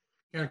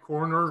a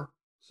coroner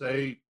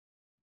say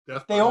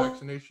death by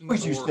vaccination? They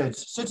always use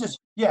SIDS. SIDS is,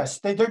 yes,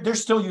 they're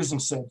still using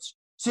SIDS.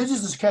 SIDS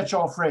is a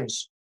catch-all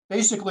phrase.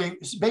 Basically,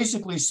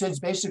 SIDS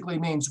basically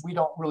means we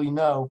don't really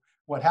know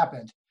what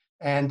happened,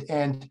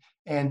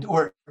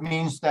 or it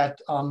means that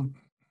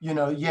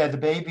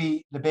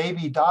the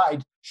baby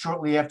died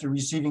shortly after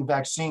receiving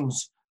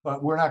vaccines,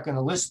 but we're not going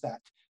to list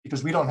that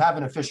because we don't have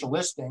an official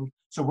listing.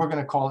 So we're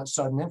going to call it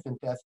sudden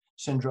infant death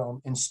syndrome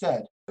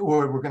instead,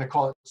 or we're going to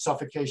call it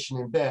suffocation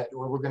in bed,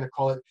 or we're going to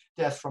call it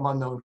death from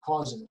unknown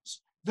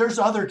causes. There's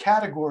other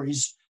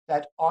categories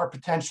that are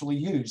potentially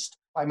used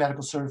by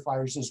medical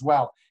certifiers as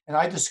well. And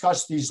I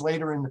discussed these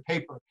later in the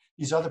paper,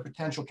 these other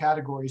potential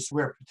categories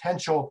where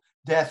potential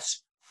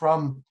deaths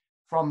from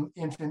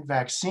infant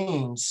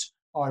vaccines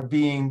are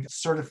being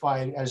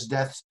certified as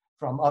deaths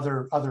from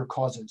other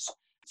causes.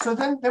 So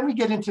then we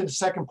get into the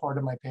second part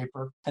of my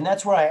paper, and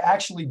that's where I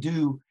actually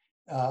do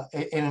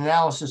an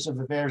analysis of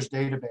the VAERS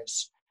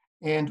database.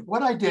 And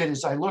what I did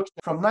is I looked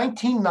from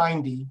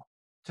 1990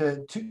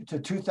 to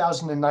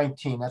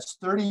 2019. That's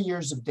 30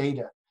 years of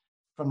data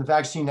from the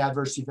Vaccine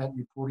Adverse Event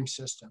Reporting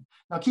System.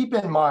 Now, keep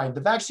in mind,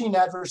 the Vaccine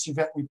Adverse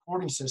Event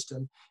Reporting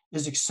System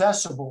is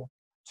accessible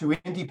to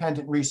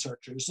independent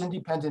researchers,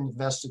 independent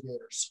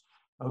investigators,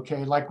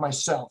 okay, like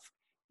myself.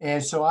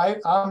 And so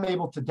I'm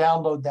able to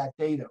download that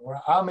data,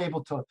 or I'm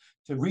able to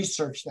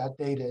research that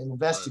data and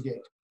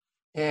investigate.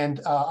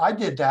 And I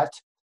did that,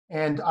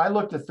 and I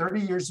looked at 30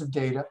 years of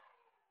data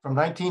from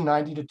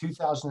 1990 to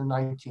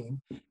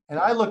 2019, and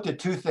I looked at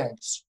two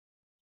things.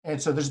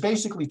 And so there's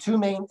basically two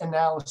main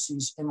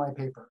analyses in my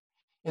paper.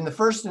 In the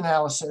first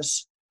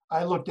analysis,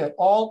 I looked at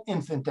all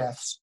infant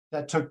deaths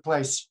that took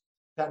place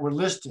that were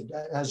listed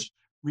as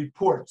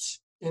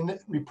reports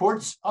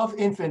of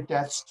infant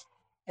deaths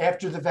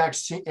after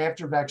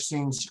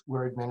vaccines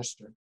were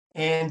administered.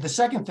 And the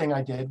second thing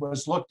I did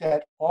was looked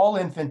at all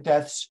infant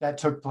deaths that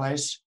took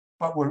place,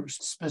 but were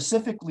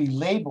specifically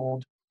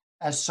labeled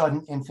as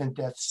sudden infant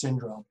death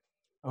syndrome,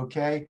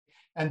 okay?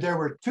 And there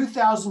were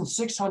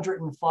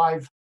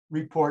 2,605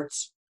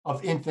 reports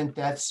of infant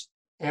deaths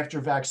after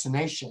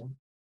vaccination,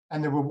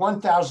 and there were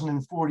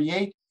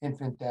 1,048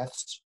 infant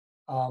deaths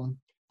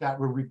that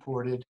were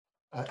reported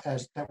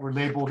that were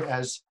labeled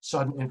as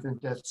sudden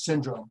infant death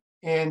syndrome.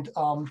 And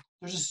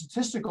there's a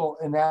statistical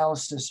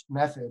analysis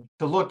method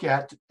to look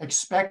at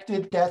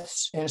expected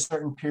deaths in a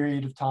certain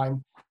period of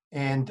time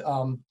and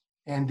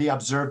the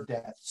observed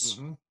deaths.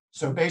 Mm-hmm.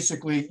 So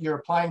basically, you're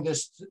applying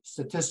this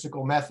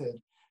statistical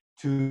method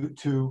to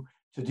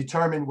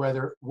determine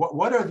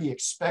what are the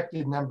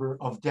expected number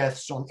of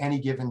deaths on any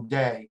given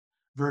day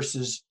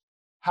versus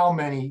how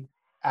many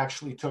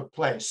actually took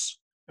place.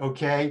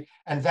 Okay,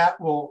 and that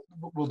will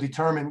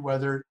determine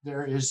whether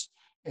there is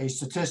a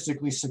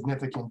statistically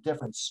significant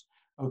difference.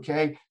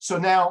 Okay, so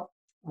now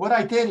what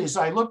I did is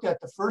I looked at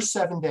the first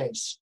 7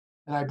 days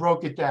and I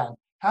broke it down.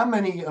 How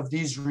many of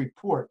these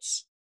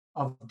reports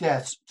of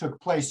deaths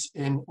took place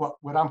in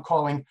what I'm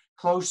calling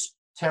close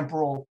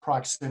temporal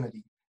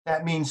proximity?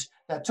 That means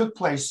that took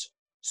place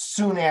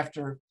soon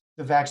after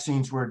the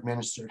vaccines were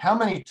administered. How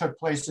many took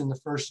place in the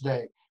first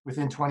day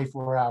within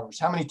 24 hours?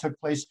 How many took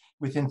place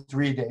within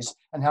 3 days?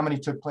 And how many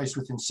took place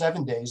within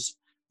 7 days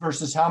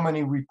versus how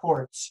many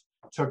reports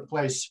took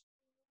place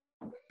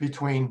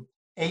between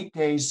 8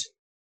 days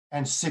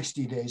and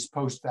 60 days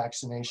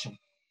post-vaccination?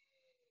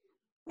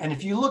 And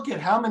if you look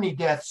at how many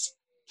deaths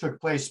took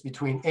place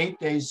between 8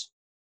 days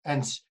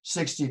and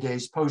 60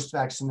 days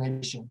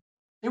post-vaccination,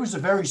 it was a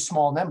very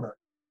small number.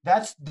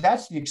 That's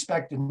the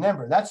expected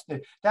number.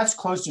 That's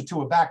closer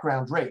to a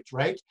background rate,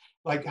 right?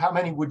 Like how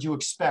many would you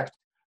expect?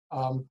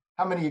 How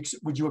many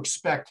would you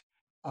expect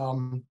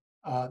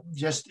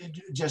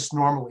just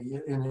normally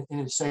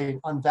in say an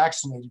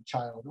unvaccinated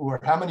child, or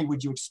how many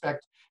would you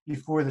expect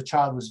before the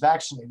child was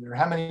vaccinated, or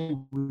how many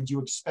would you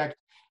expect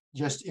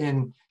just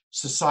in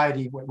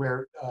society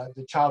where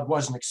the child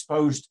wasn't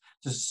exposed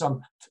to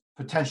some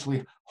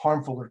potentially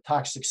harmful or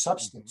toxic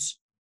substance?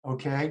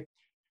 Okay,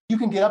 you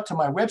can get up to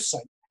my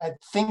website at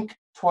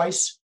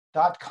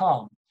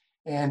thinktwice.com,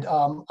 and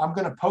I'm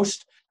going to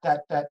post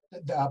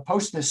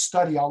post this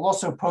study. I'll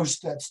also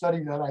post that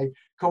study that I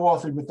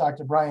co-authored with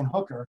Dr. Brian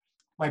Hooker.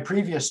 My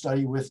previous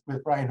study with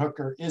Brian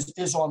Hooker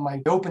is on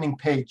my opening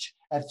page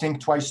at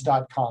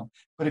thinktwice.com.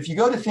 But if you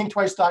go to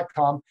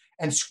thinktwice.com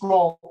and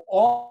scroll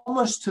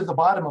almost to the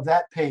bottom of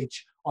that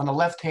page on the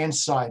left-hand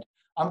side,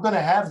 I'm going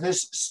to have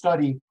this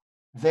study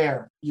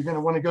there. You're going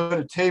to want to go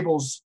to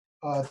tables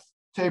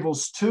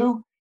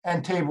 2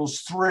 and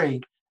tables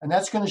 3, and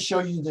that's going to show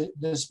you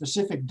the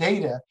specific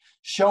data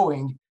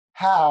showing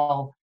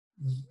how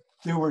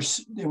there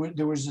was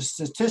a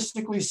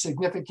statistically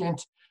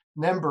significant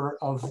number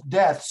of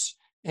deaths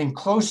in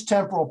close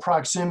temporal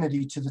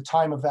proximity to the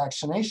time of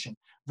vaccination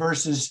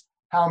versus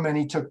how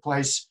many took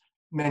place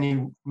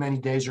many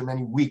days or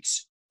many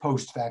weeks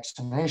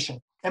post-vaccination.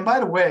 And by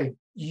the way,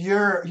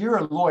 you're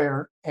a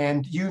lawyer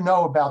and you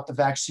know about the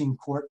vaccine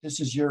court.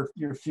 This is your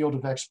field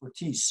of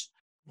expertise.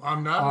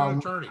 I'm not an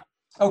attorney.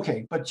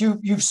 Okay, but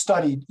you've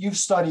studied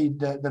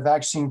the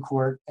vaccine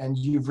court and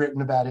you've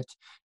written about it,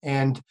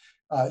 and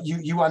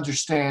you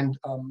understand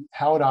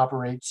how it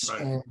operates,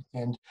 right.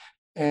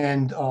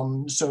 and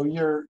so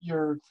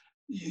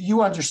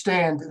you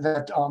understand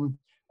that.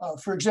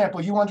 For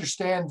example, you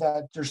understand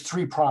that there's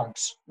 3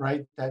 prongs,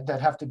 right?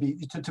 That have to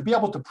be to be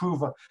able to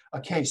prove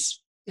a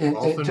case.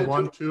 Often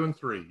 1, 2, and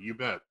 3. You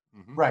bet.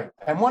 Mm-hmm. Right,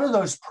 and one of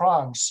those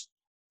prongs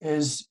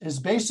is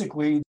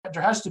basically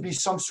there has to be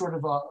some sort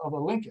of a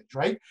linkage,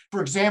 right?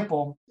 For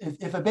example,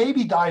 if a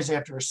baby dies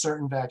after a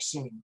certain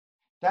vaccine,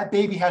 that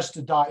baby has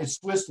to die.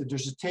 It's listed.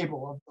 There's a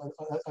table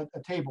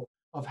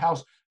of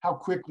how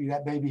quickly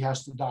that baby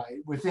has to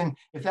die.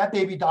 If that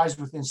baby dies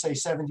within, say,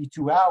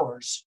 72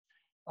 hours,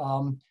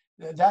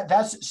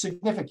 that's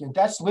significant.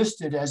 That's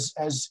listed as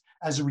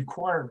a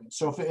requirement.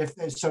 So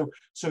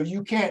so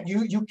you can't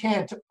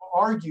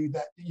argue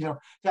that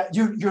that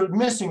you're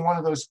missing one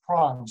of those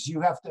prongs.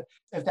 You have to,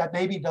 if that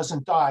baby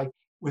doesn't die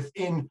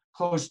within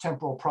close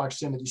temporal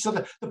proximity. So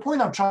the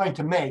point I'm trying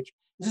to make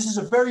is this is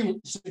a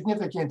very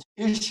significant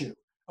issue.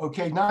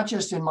 Okay, not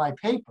just in my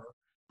paper,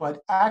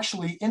 but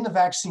actually in the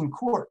vaccine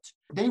court,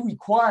 they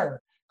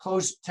require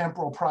close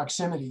temporal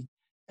proximity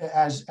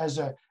as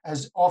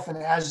often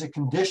as a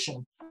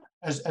condition,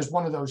 as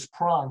one of those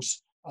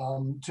prongs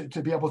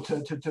to be able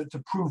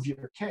to prove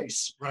your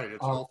case. Right.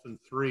 It's often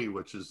 3,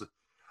 which is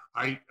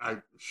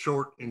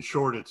in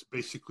short, it's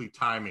basically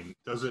timing.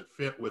 Does it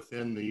fit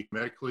within the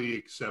medically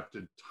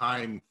accepted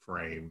time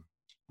frame?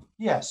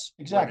 Yes,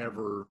 exactly.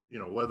 Whenever,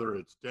 whether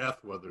it's death,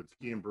 whether it's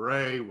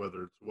Guillain-Barré,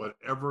 whether it's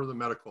whatever the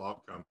medical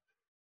outcome,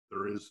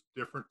 there is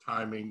different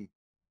timing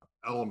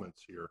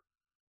elements here.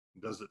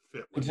 Does it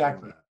fit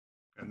within that?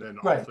 And then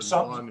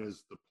often one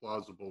is the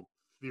plausible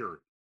theory.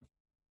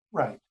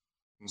 Right.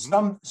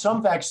 Mm-hmm.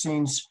 Some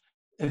vaccines,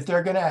 if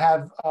they're going to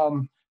have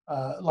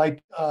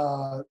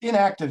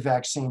inactive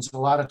vaccines, a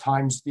lot of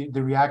times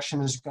the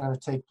reaction is going to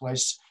take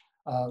place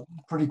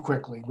pretty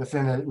quickly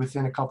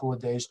within a couple of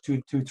days,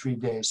 2-3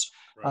 days.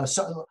 Right.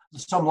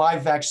 Some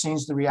live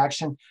vaccines, the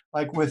reaction,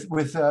 like with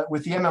the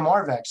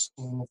MMR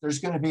vaccine, if there's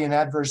going to be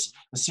a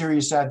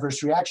serious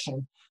adverse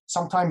reaction,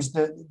 sometimes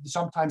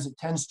it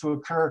tends to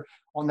occur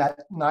on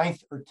that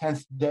 9th or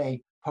 10th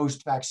day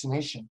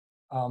post-vaccination.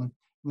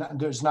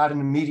 There's not an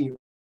immediate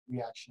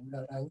reaction.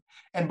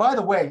 And by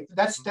the way,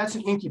 that's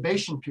an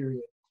incubation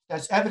period.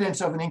 That's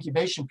evidence of an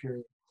incubation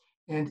period.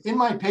 And in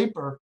my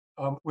paper,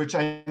 which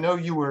I know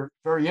you were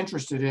very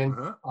interested in,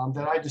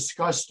 that I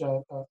discussed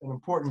an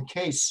important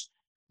case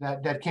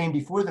that came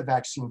before the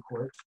vaccine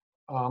court.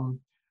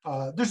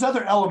 There's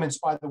other elements,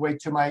 by the way,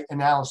 to my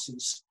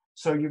analyses.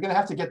 So you're going to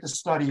have to get the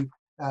study.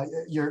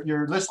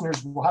 Your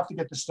listeners will have to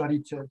get the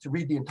study to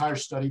read the entire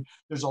study.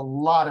 There's a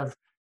lot of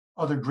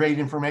other great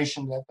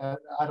information that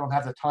I don't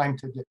have the time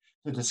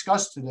to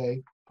discuss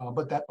today,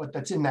 but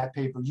that's in that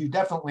paper. You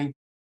definitely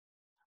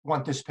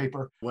want this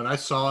paper. When I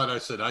saw it, I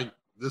said,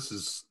 this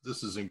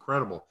is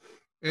incredible.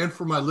 And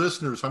for my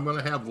listeners, I'm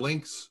going to have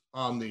links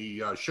on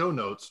the show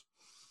notes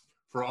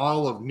for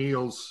all of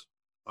Neil's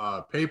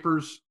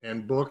papers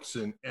and books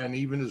and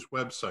even his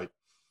website.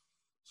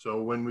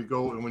 So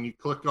when you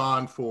click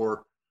on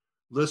for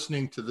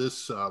listening to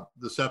this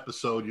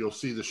episode, you'll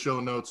see the show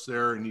notes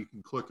there, and you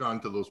can click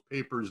onto those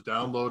papers,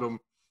 download them,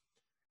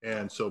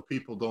 and so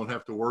people don't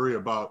have to worry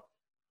about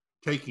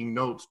taking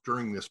notes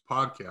during this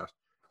podcast.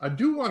 I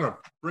do want to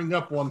bring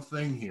up one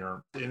thing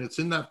here, and it's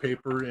in that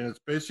paper, and it's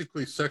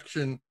basically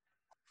and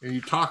you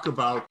talk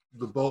about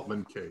the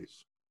Boatman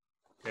case.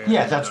 And,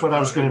 that's what I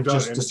was going to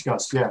just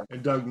discuss. Yeah.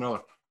 And Doug Miller.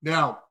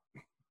 Now,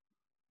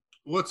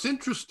 what's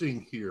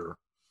interesting here,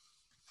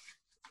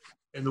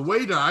 and the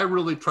way that I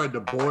really tried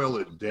to boil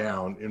it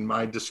down in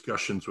my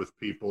discussions with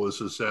people is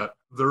that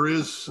there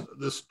is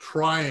this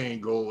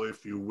triangle,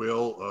 if you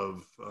will,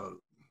 of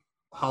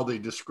how they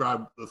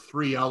describe the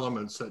three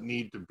elements that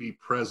need to be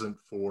present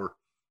for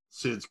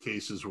SIDS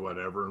cases,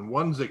 whatever. And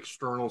one's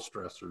external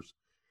stressors.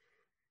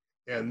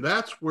 And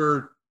that's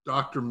where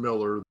Dr.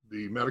 Miller,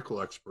 the medical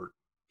expert,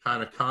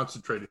 kind of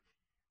concentrated.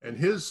 And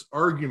his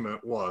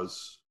argument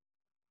was,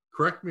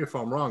 correct me if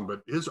I'm wrong,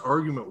 but his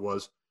argument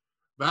was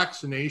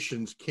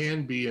vaccinations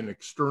can be an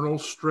external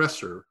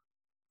stressor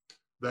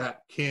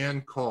that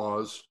can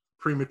cause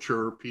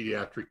premature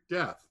pediatric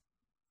death.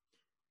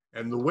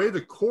 And the way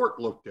the court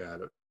looked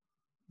at it,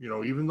 you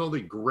know, even though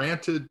they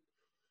granted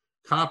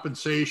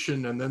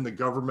compensation and then the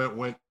government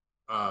went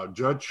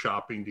judge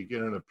shopping to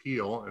get an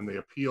appeal, and they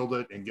appealed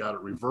it and got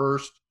it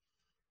reversed,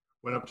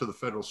 went up to the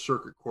Federal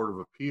Circuit Court of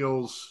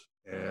Appeals,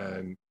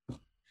 and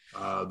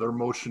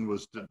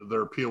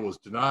their appeal was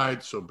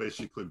denied. So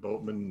basically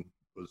Boatman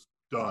was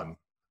done.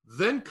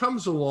 Then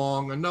comes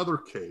along another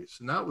case,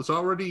 and that was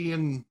already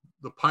in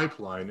the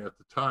pipeline at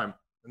the time,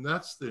 and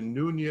that's the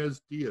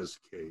Nunez-Diaz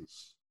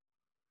case.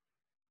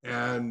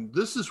 And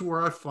this is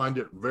where I find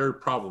it very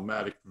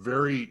problematic,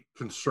 very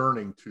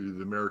concerning to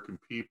the American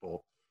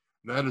people.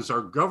 And that is,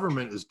 our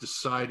government is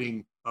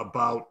deciding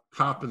about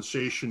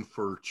compensation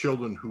for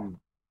children who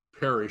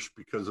perish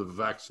because of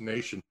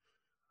vaccination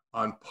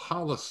on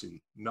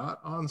policy, not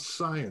on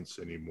science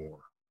anymore.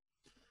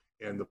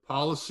 And the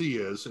policy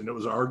is, and it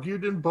was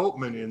argued in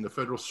Boatman in the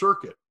Federal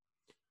Circuit,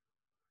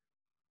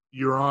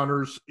 Your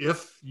Honors,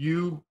 if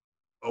you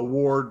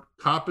award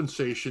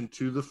compensation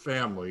to the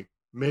family,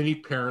 many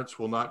parents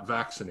will not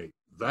vaccinate.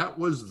 That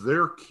was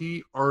their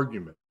key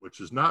argument,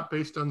 which is not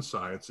based on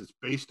science, it's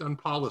based on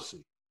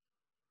policy.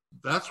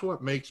 That's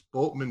what makes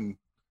Boatman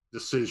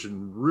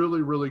decision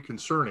really, really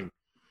concerning.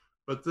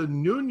 But the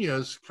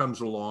Nunez comes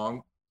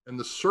along and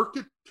the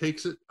circuit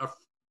takes it a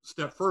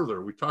step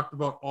further. We talked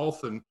about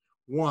Althan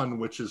 1,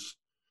 which is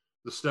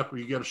the step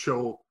where you got to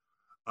show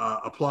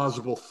a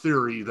plausible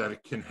theory that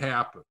it can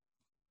happen.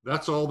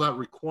 That's all that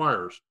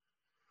requires.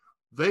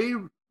 They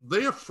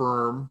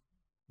affirm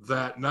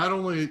that not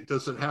only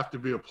does it have to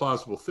be a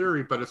plausible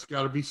theory, but it's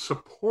got to be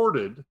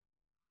supported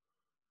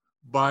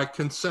by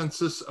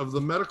consensus of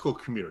the medical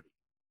community.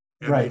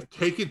 And right. They've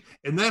taken,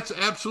 and that's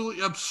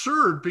absolutely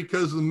absurd,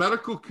 because the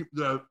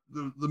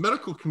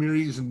medical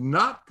community is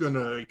not going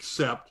to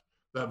accept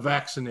that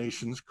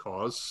vaccinations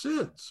cause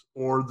SIDS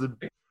or the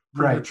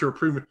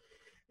premature.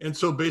 And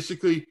so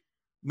basically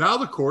now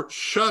the court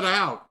shut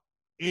out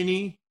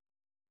any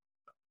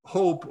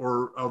hope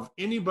or of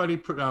anybody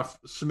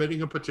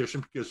submitting a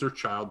petition because their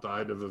child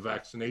died of a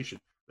vaccination.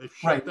 They've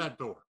shut that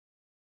door.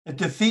 It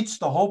defeats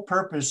the whole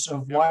purpose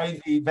of why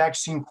the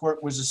vaccine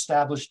court was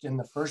established in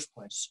the first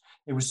place.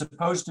 It was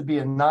supposed to be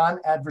a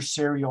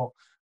non-adversarial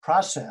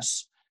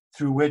process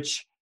through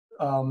which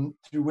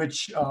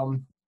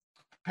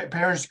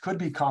parents could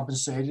be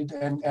compensated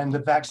and the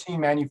vaccine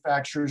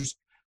manufacturers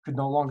could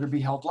no longer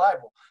be held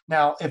liable.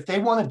 Now, if they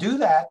want to do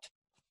that,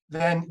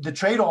 then the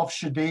trade-off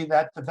should be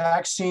that the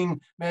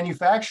vaccine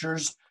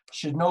manufacturers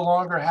should no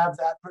longer have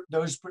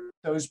those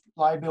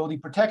liability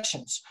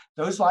protections.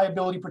 Those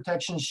liability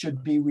protections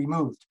should be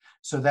removed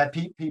so that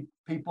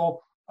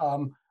people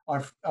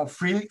are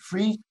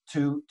free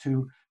to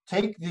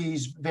take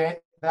these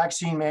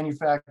vaccine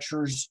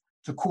manufacturers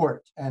to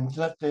court and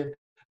let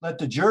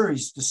the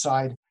juries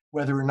decide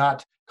whether or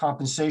not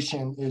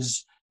compensation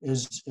is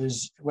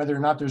whether or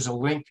not there's a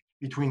link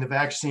between the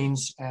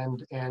vaccines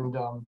and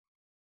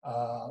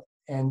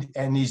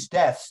these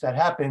deaths that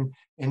happen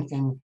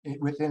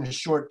within a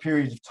short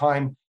period of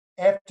time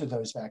after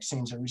those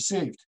vaccines are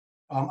received.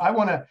 I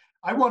want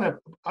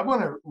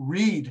to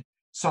read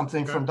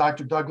something from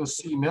Dr. Douglas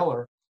C.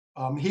 Miller.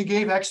 He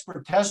gave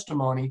expert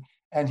testimony,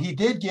 and he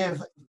did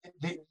give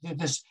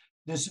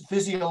this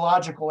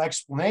physiological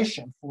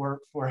explanation for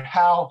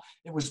how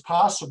it was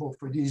possible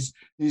for these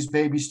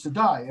babies to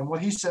die. And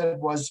what he said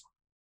was,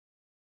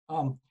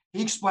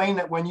 he explained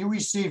that when you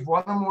receive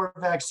one or more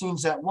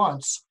vaccines at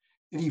once,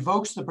 it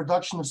evokes the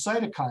production of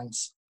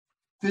cytokines.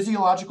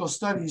 Physiological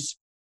studies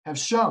have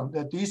shown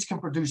that these can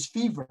produce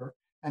fever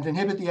and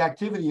inhibit the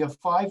activity of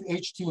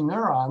 5-HT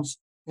neurons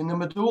in the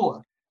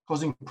medulla,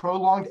 causing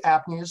prolonged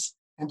apneas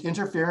and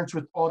interference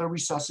with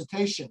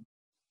autoresuscitation.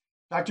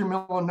 Dr.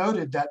 Miller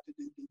noted that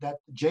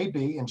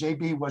JB, and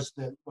JB was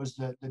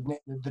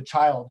the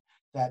child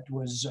that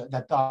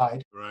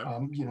died,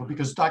 right.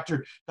 Because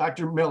Dr.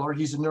 Miller,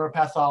 he's a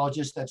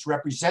neuropathologist that's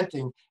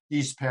representing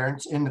these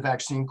parents in the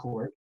vaccine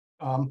court.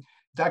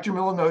 Dr.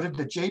 Miller noted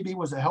that JB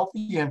was a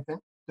healthy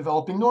infant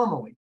developing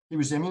normally. He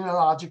was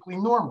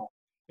immunologically normal.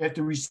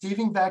 After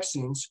receiving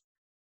vaccines,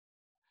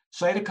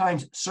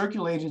 cytokines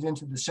circulated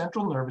into the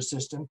central nervous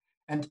system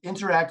and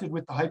interacted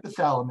with the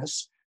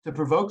hypothalamus to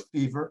provoke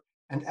fever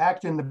and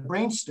act in the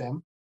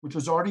brainstem, which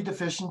was already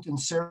deficient in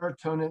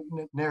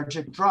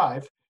serotonergic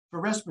drive for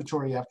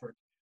respiratory effort,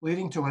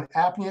 leading to an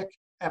apneic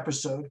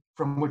episode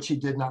from which he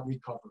did not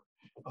recover.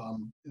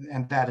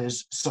 and that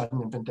is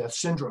sudden infant death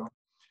syndrome.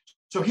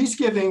 So he's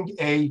giving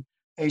a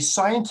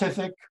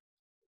scientific,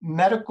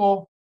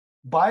 medical,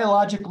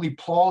 biologically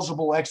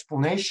plausible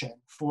explanation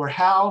for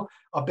how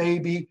a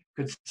baby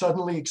could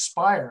suddenly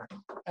expire.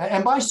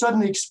 And by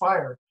suddenly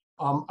expire,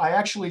 I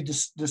actually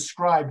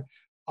describe,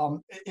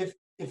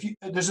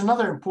 there's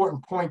another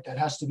important point that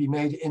has to be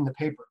made in the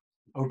paper,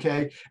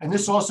 okay? And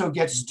this also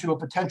gets to a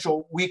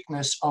potential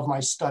weakness of my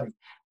study.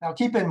 Now,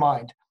 keep in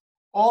mind,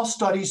 all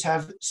studies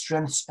have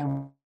strengths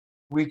and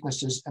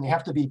weaknesses, and they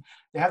have to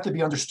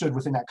be understood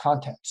within that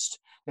context.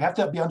 They have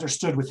to be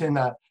understood within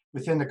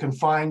the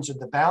confines or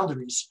the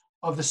boundaries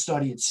of the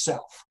study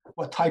itself.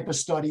 What type of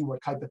study,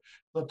 what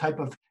type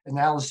of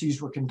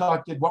analyses were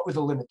conducted, what were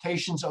the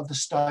limitations of the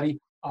study,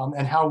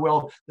 and how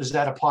well does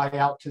that apply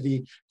out to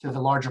the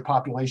larger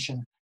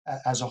population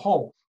as a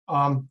whole.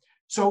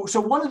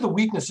 So one of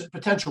the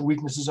potential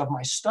weaknesses of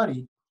my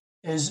study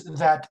is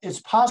that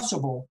it's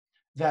possible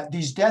that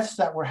these deaths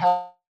that were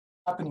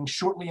happening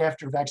shortly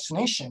after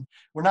vaccination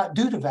were not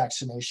due to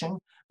vaccination,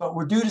 but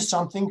were due to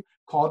something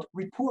called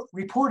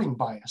reporting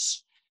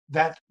bias.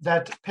 That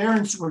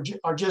parents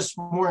are just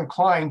more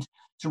inclined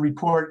to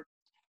report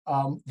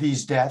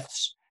these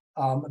deaths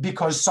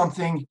because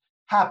something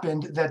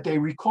happened that they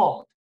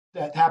recalled,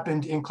 that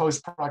happened in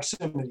close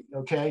proximity.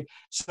 Okay,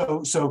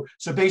 so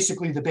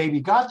basically the baby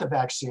got the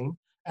vaccine,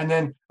 and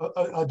then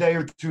a day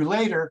or two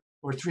later,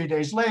 or 3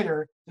 days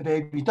later, the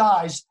baby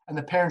dies, and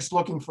the parent's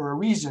looking for a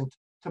reason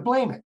to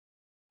blame it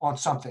on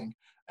something,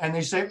 and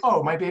they say,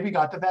 "Oh, my baby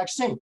got the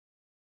vaccine,"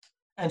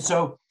 and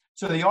so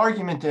the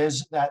argument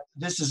is that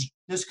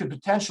this could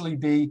potentially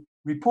be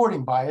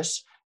reporting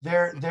bias.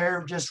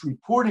 They're just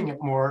reporting it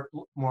more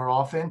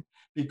often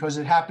because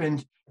it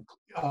happened,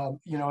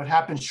 it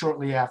happened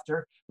shortly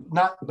after.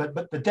 But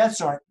the deaths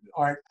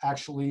aren't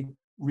actually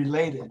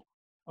related.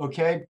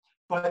 Okay,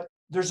 but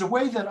there's a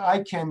way that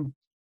I can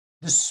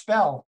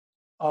dispel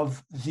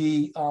of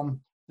the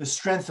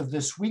strength of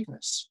this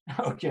weakness.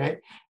 Okay,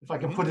 if I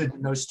can put it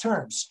in those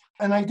terms,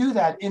 and I do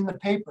that in the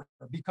paper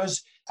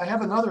because I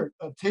have another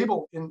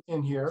table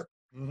in here,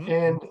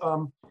 and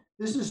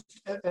this is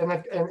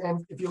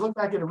and if you look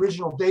back at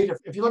original data,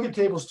 if you look at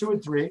tables 2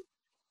 and 3,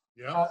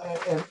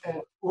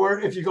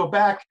 or if you go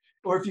back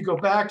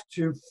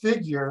to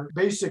figure,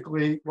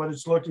 basically what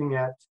it's looking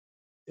at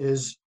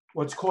is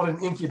what's called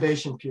an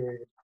incubation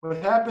period. What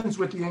happens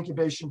with the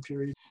incubation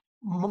period?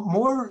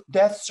 More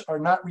deaths are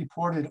not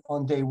reported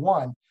on day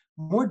 1.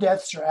 More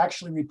deaths are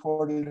actually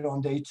reported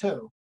on day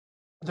 2.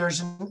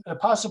 There's a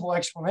possible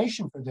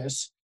explanation for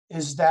this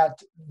is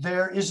that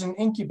there is an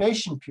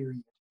incubation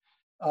period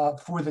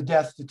for the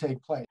death to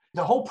take place.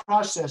 The whole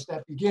process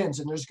that begins,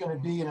 and there's going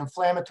to be an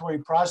inflammatory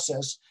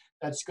process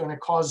that's going to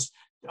cause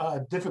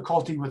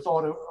difficulty with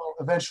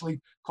eventually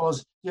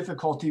cause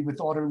difficulty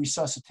with auto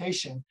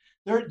resuscitation.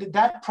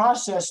 That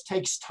process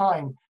takes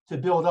time to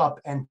build up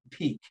and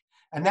peak.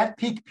 And that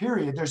peak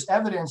period, there's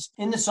evidence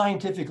in the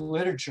scientific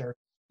literature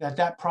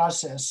that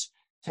process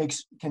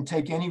can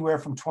take anywhere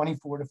from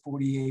 24 to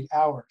 48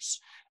 hours.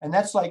 And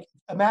that's like,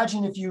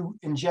 imagine if you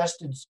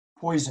ingested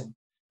poison,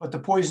 but the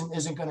poison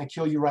isn't going to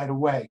kill you right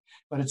away,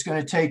 but it's going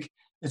to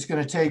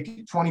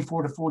take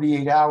 24 to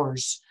 48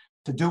 hours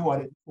to do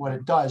what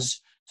it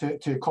does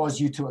to cause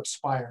you to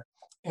expire.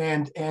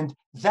 And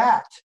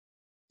that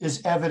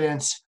is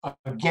evidence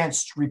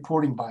against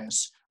reporting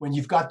bias. When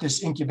you've got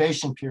this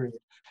incubation period,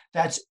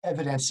 that's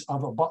evidence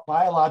of a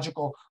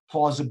biological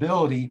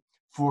plausibility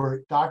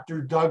for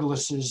Dr.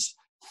 Douglas's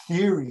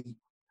theory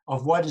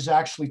of what is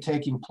actually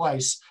taking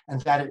place,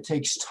 and that it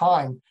takes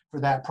time for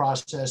that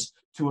process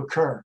to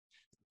occur.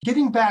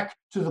 Getting back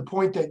to the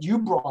point that you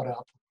brought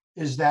up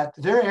is that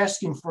they're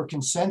asking for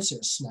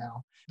consensus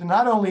now,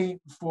 not only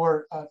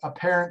for a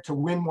parent to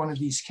win one of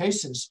these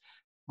cases.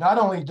 Not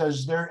only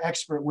does their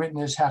expert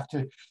witness have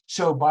to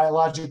show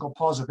biological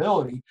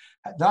plausibility,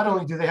 not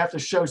only do they have to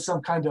show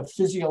some kind of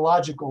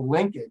physiological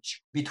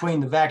linkage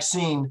between the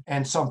vaccine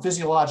and some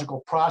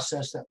physiological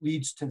process that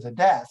leads to the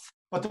death,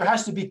 but there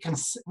has to be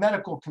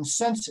medical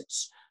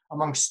consensus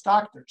amongst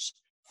doctors.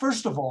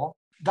 First of all,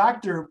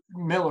 Dr.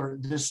 Miller,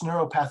 this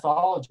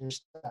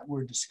neuropathologist that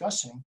we're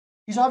discussing,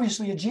 he's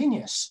obviously a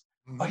genius.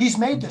 He's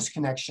made this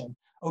connection,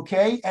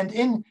 okay? And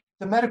in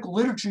the medical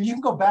literature, you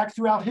can go back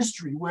throughout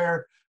history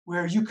where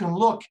you can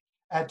look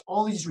at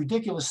all these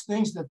ridiculous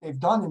things that they've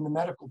done in the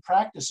medical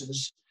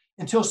practices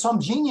until some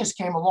genius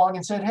came along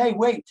and said, hey,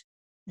 wait,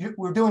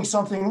 we're doing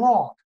something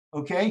wrong,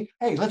 okay?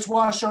 Hey, let's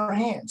wash our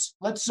hands.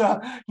 Let's,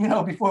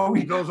 before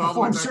we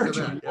perform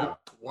surgery. Yeah.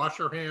 Wash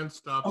your hands,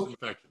 stops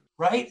infection.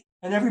 Right?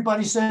 And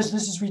everybody says,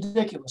 this is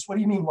ridiculous. What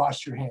do you mean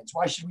wash your hands?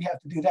 Why should we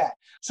have to do that?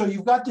 So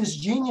you've got this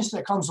genius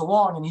that comes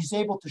along and he's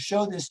able to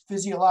show this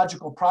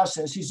physiological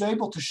process. He's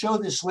able to show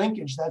this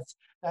linkage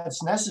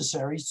that's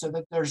necessary so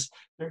that there's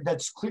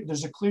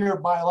a clear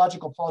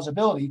biological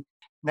plausibility.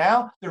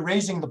 Now they're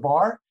raising the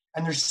bar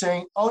and they're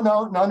saying, oh,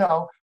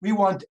 no. We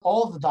want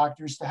all of the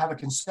doctors to have a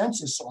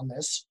consensus on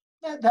this.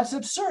 That's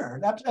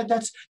absurd.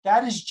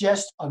 That is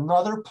just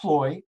another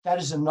ploy. That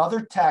is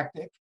another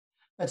tactic.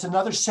 That's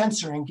another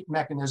censoring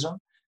mechanism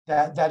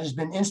that has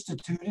been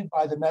instituted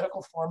by the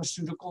medical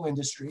pharmaceutical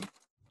industry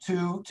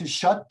to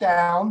shut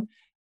down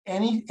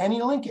any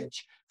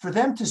linkage. For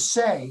them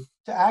to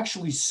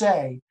actually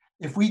say,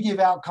 if we give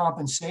out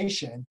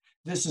compensation,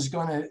 this is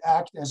going to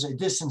act as a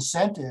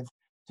disincentive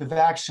to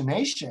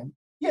vaccination.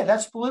 Yeah,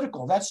 that's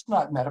political. That's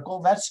not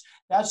medical. That's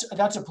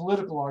a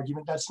political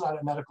argument. That's not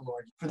a medical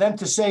argument. For them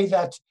to say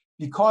that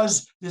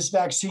because this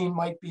vaccine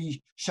might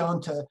be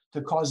shown to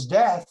cause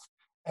death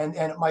and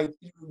it might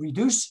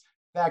reduce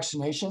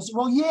vaccinations,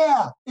 well,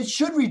 yeah, it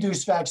should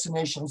reduce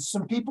vaccinations.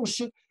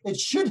 It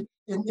should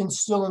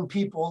instill in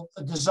people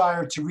a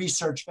desire to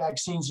research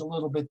vaccines a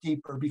little bit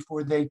deeper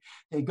before they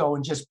go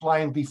and just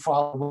blindly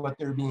follow what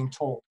they're being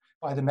told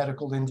by the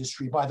medical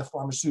industry, by the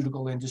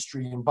pharmaceutical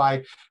industry, and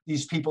by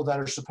these people that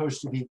are supposed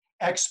to be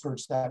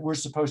experts that we're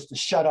supposed to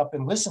shut up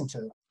and listen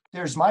to.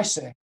 There's my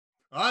say.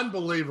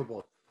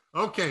 Unbelievable.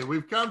 Okay,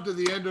 we've come to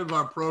the end of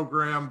our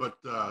program, but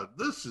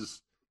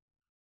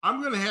I'm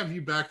going to have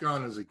you back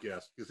on as a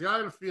guest because I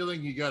had a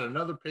feeling you got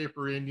another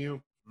paper in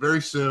you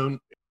very soon.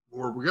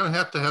 Or we're going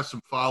to have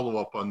some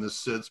follow-up on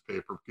this SIDS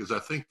paper because I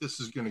think this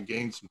is going to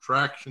gain some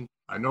traction.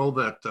 I know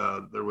that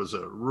there was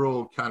a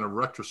real kind of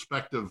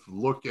retrospective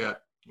look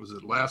at, was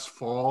it last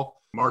fall?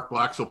 Mark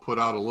Blaxell put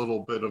out a little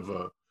bit of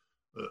a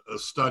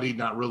study,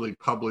 not really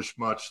published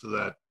much,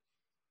 that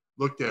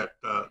looked at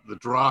the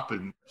drop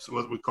in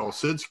what we call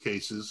SIDS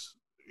cases,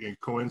 and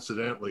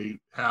coincidentally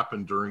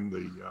happened during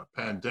the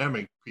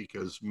pandemic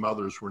because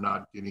mothers were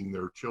not getting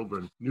their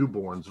children,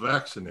 newborns,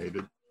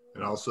 vaccinated,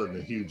 and all of a sudden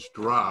a huge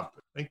drop.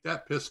 I think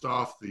that pissed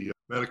off the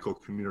medical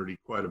community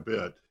quite a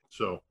bit.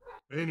 So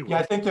anyway. Yeah,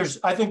 I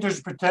think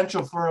there's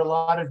potential for a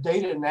lot of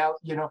data now,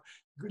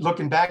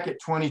 looking back at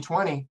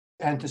 2020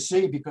 and to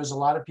see, because a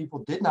lot of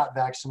people did not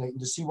vaccinate, and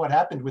to see what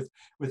happened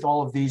with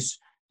all of these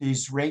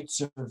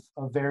rates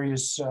of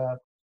various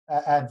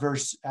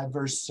adverse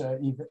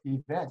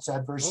events,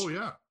 Oh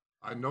yeah,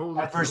 I know.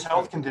 Adverse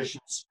health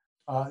conditions.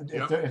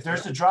 If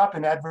there's a drop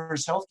in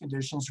adverse health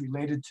conditions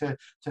related to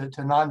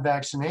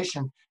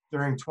non-vaccination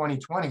during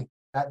 2020,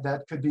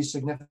 that could be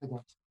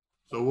significant.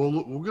 So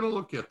we're going to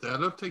look at that.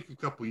 It'll take a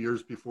couple of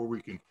years before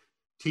we can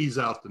tease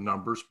out the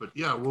numbers, but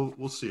yeah,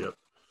 we'll see it.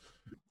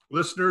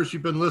 Listeners,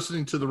 you've been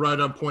listening to the Right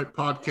on Point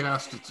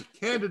podcast. It's a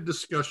candid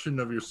discussion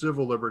of your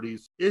civil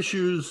liberties,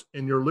 issues,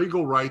 and your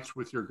legal rights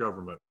with your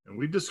government. And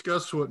we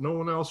discuss what no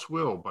one else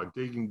will by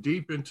digging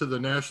deep into the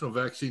National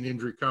Vaccine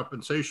Injury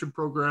Compensation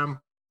Program,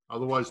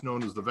 otherwise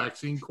known as the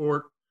Vaccine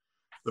Court,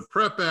 the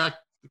PrEP Act,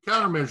 the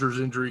Countermeasures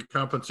Injury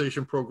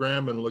Compensation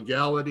Program, and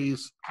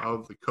legalities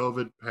of the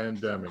COVID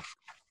pandemic.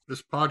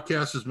 This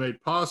podcast is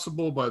made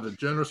possible by the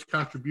generous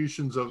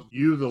contributions of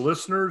you, the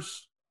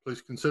listeners.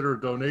 Please consider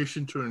a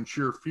donation to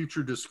ensure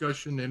future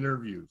discussion and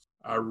interviews.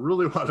 I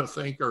really want to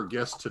thank our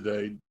guest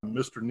today,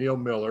 Mr. Neil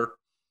Miller,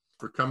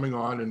 for coming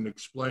on and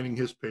explaining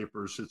his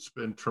papers. It's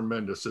been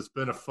tremendous. It's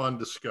been a fun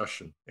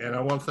discussion. And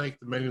I want to thank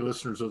the many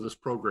listeners of this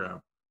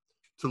program.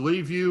 To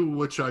leave you,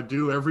 which I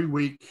do every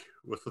week,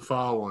 with the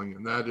following,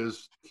 and that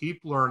is keep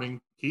learning,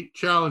 keep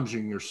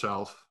challenging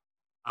yourself,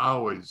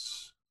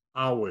 always,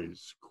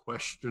 always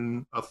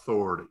question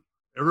authority.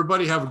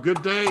 Everybody have a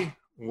good day,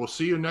 and we'll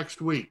see you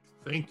next week.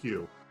 Thank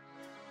you.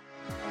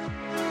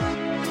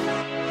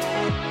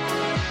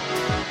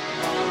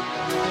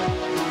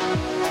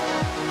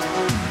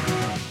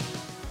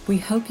 We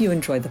hope you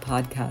enjoyed the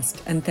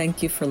podcast and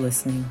thank you for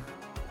listening.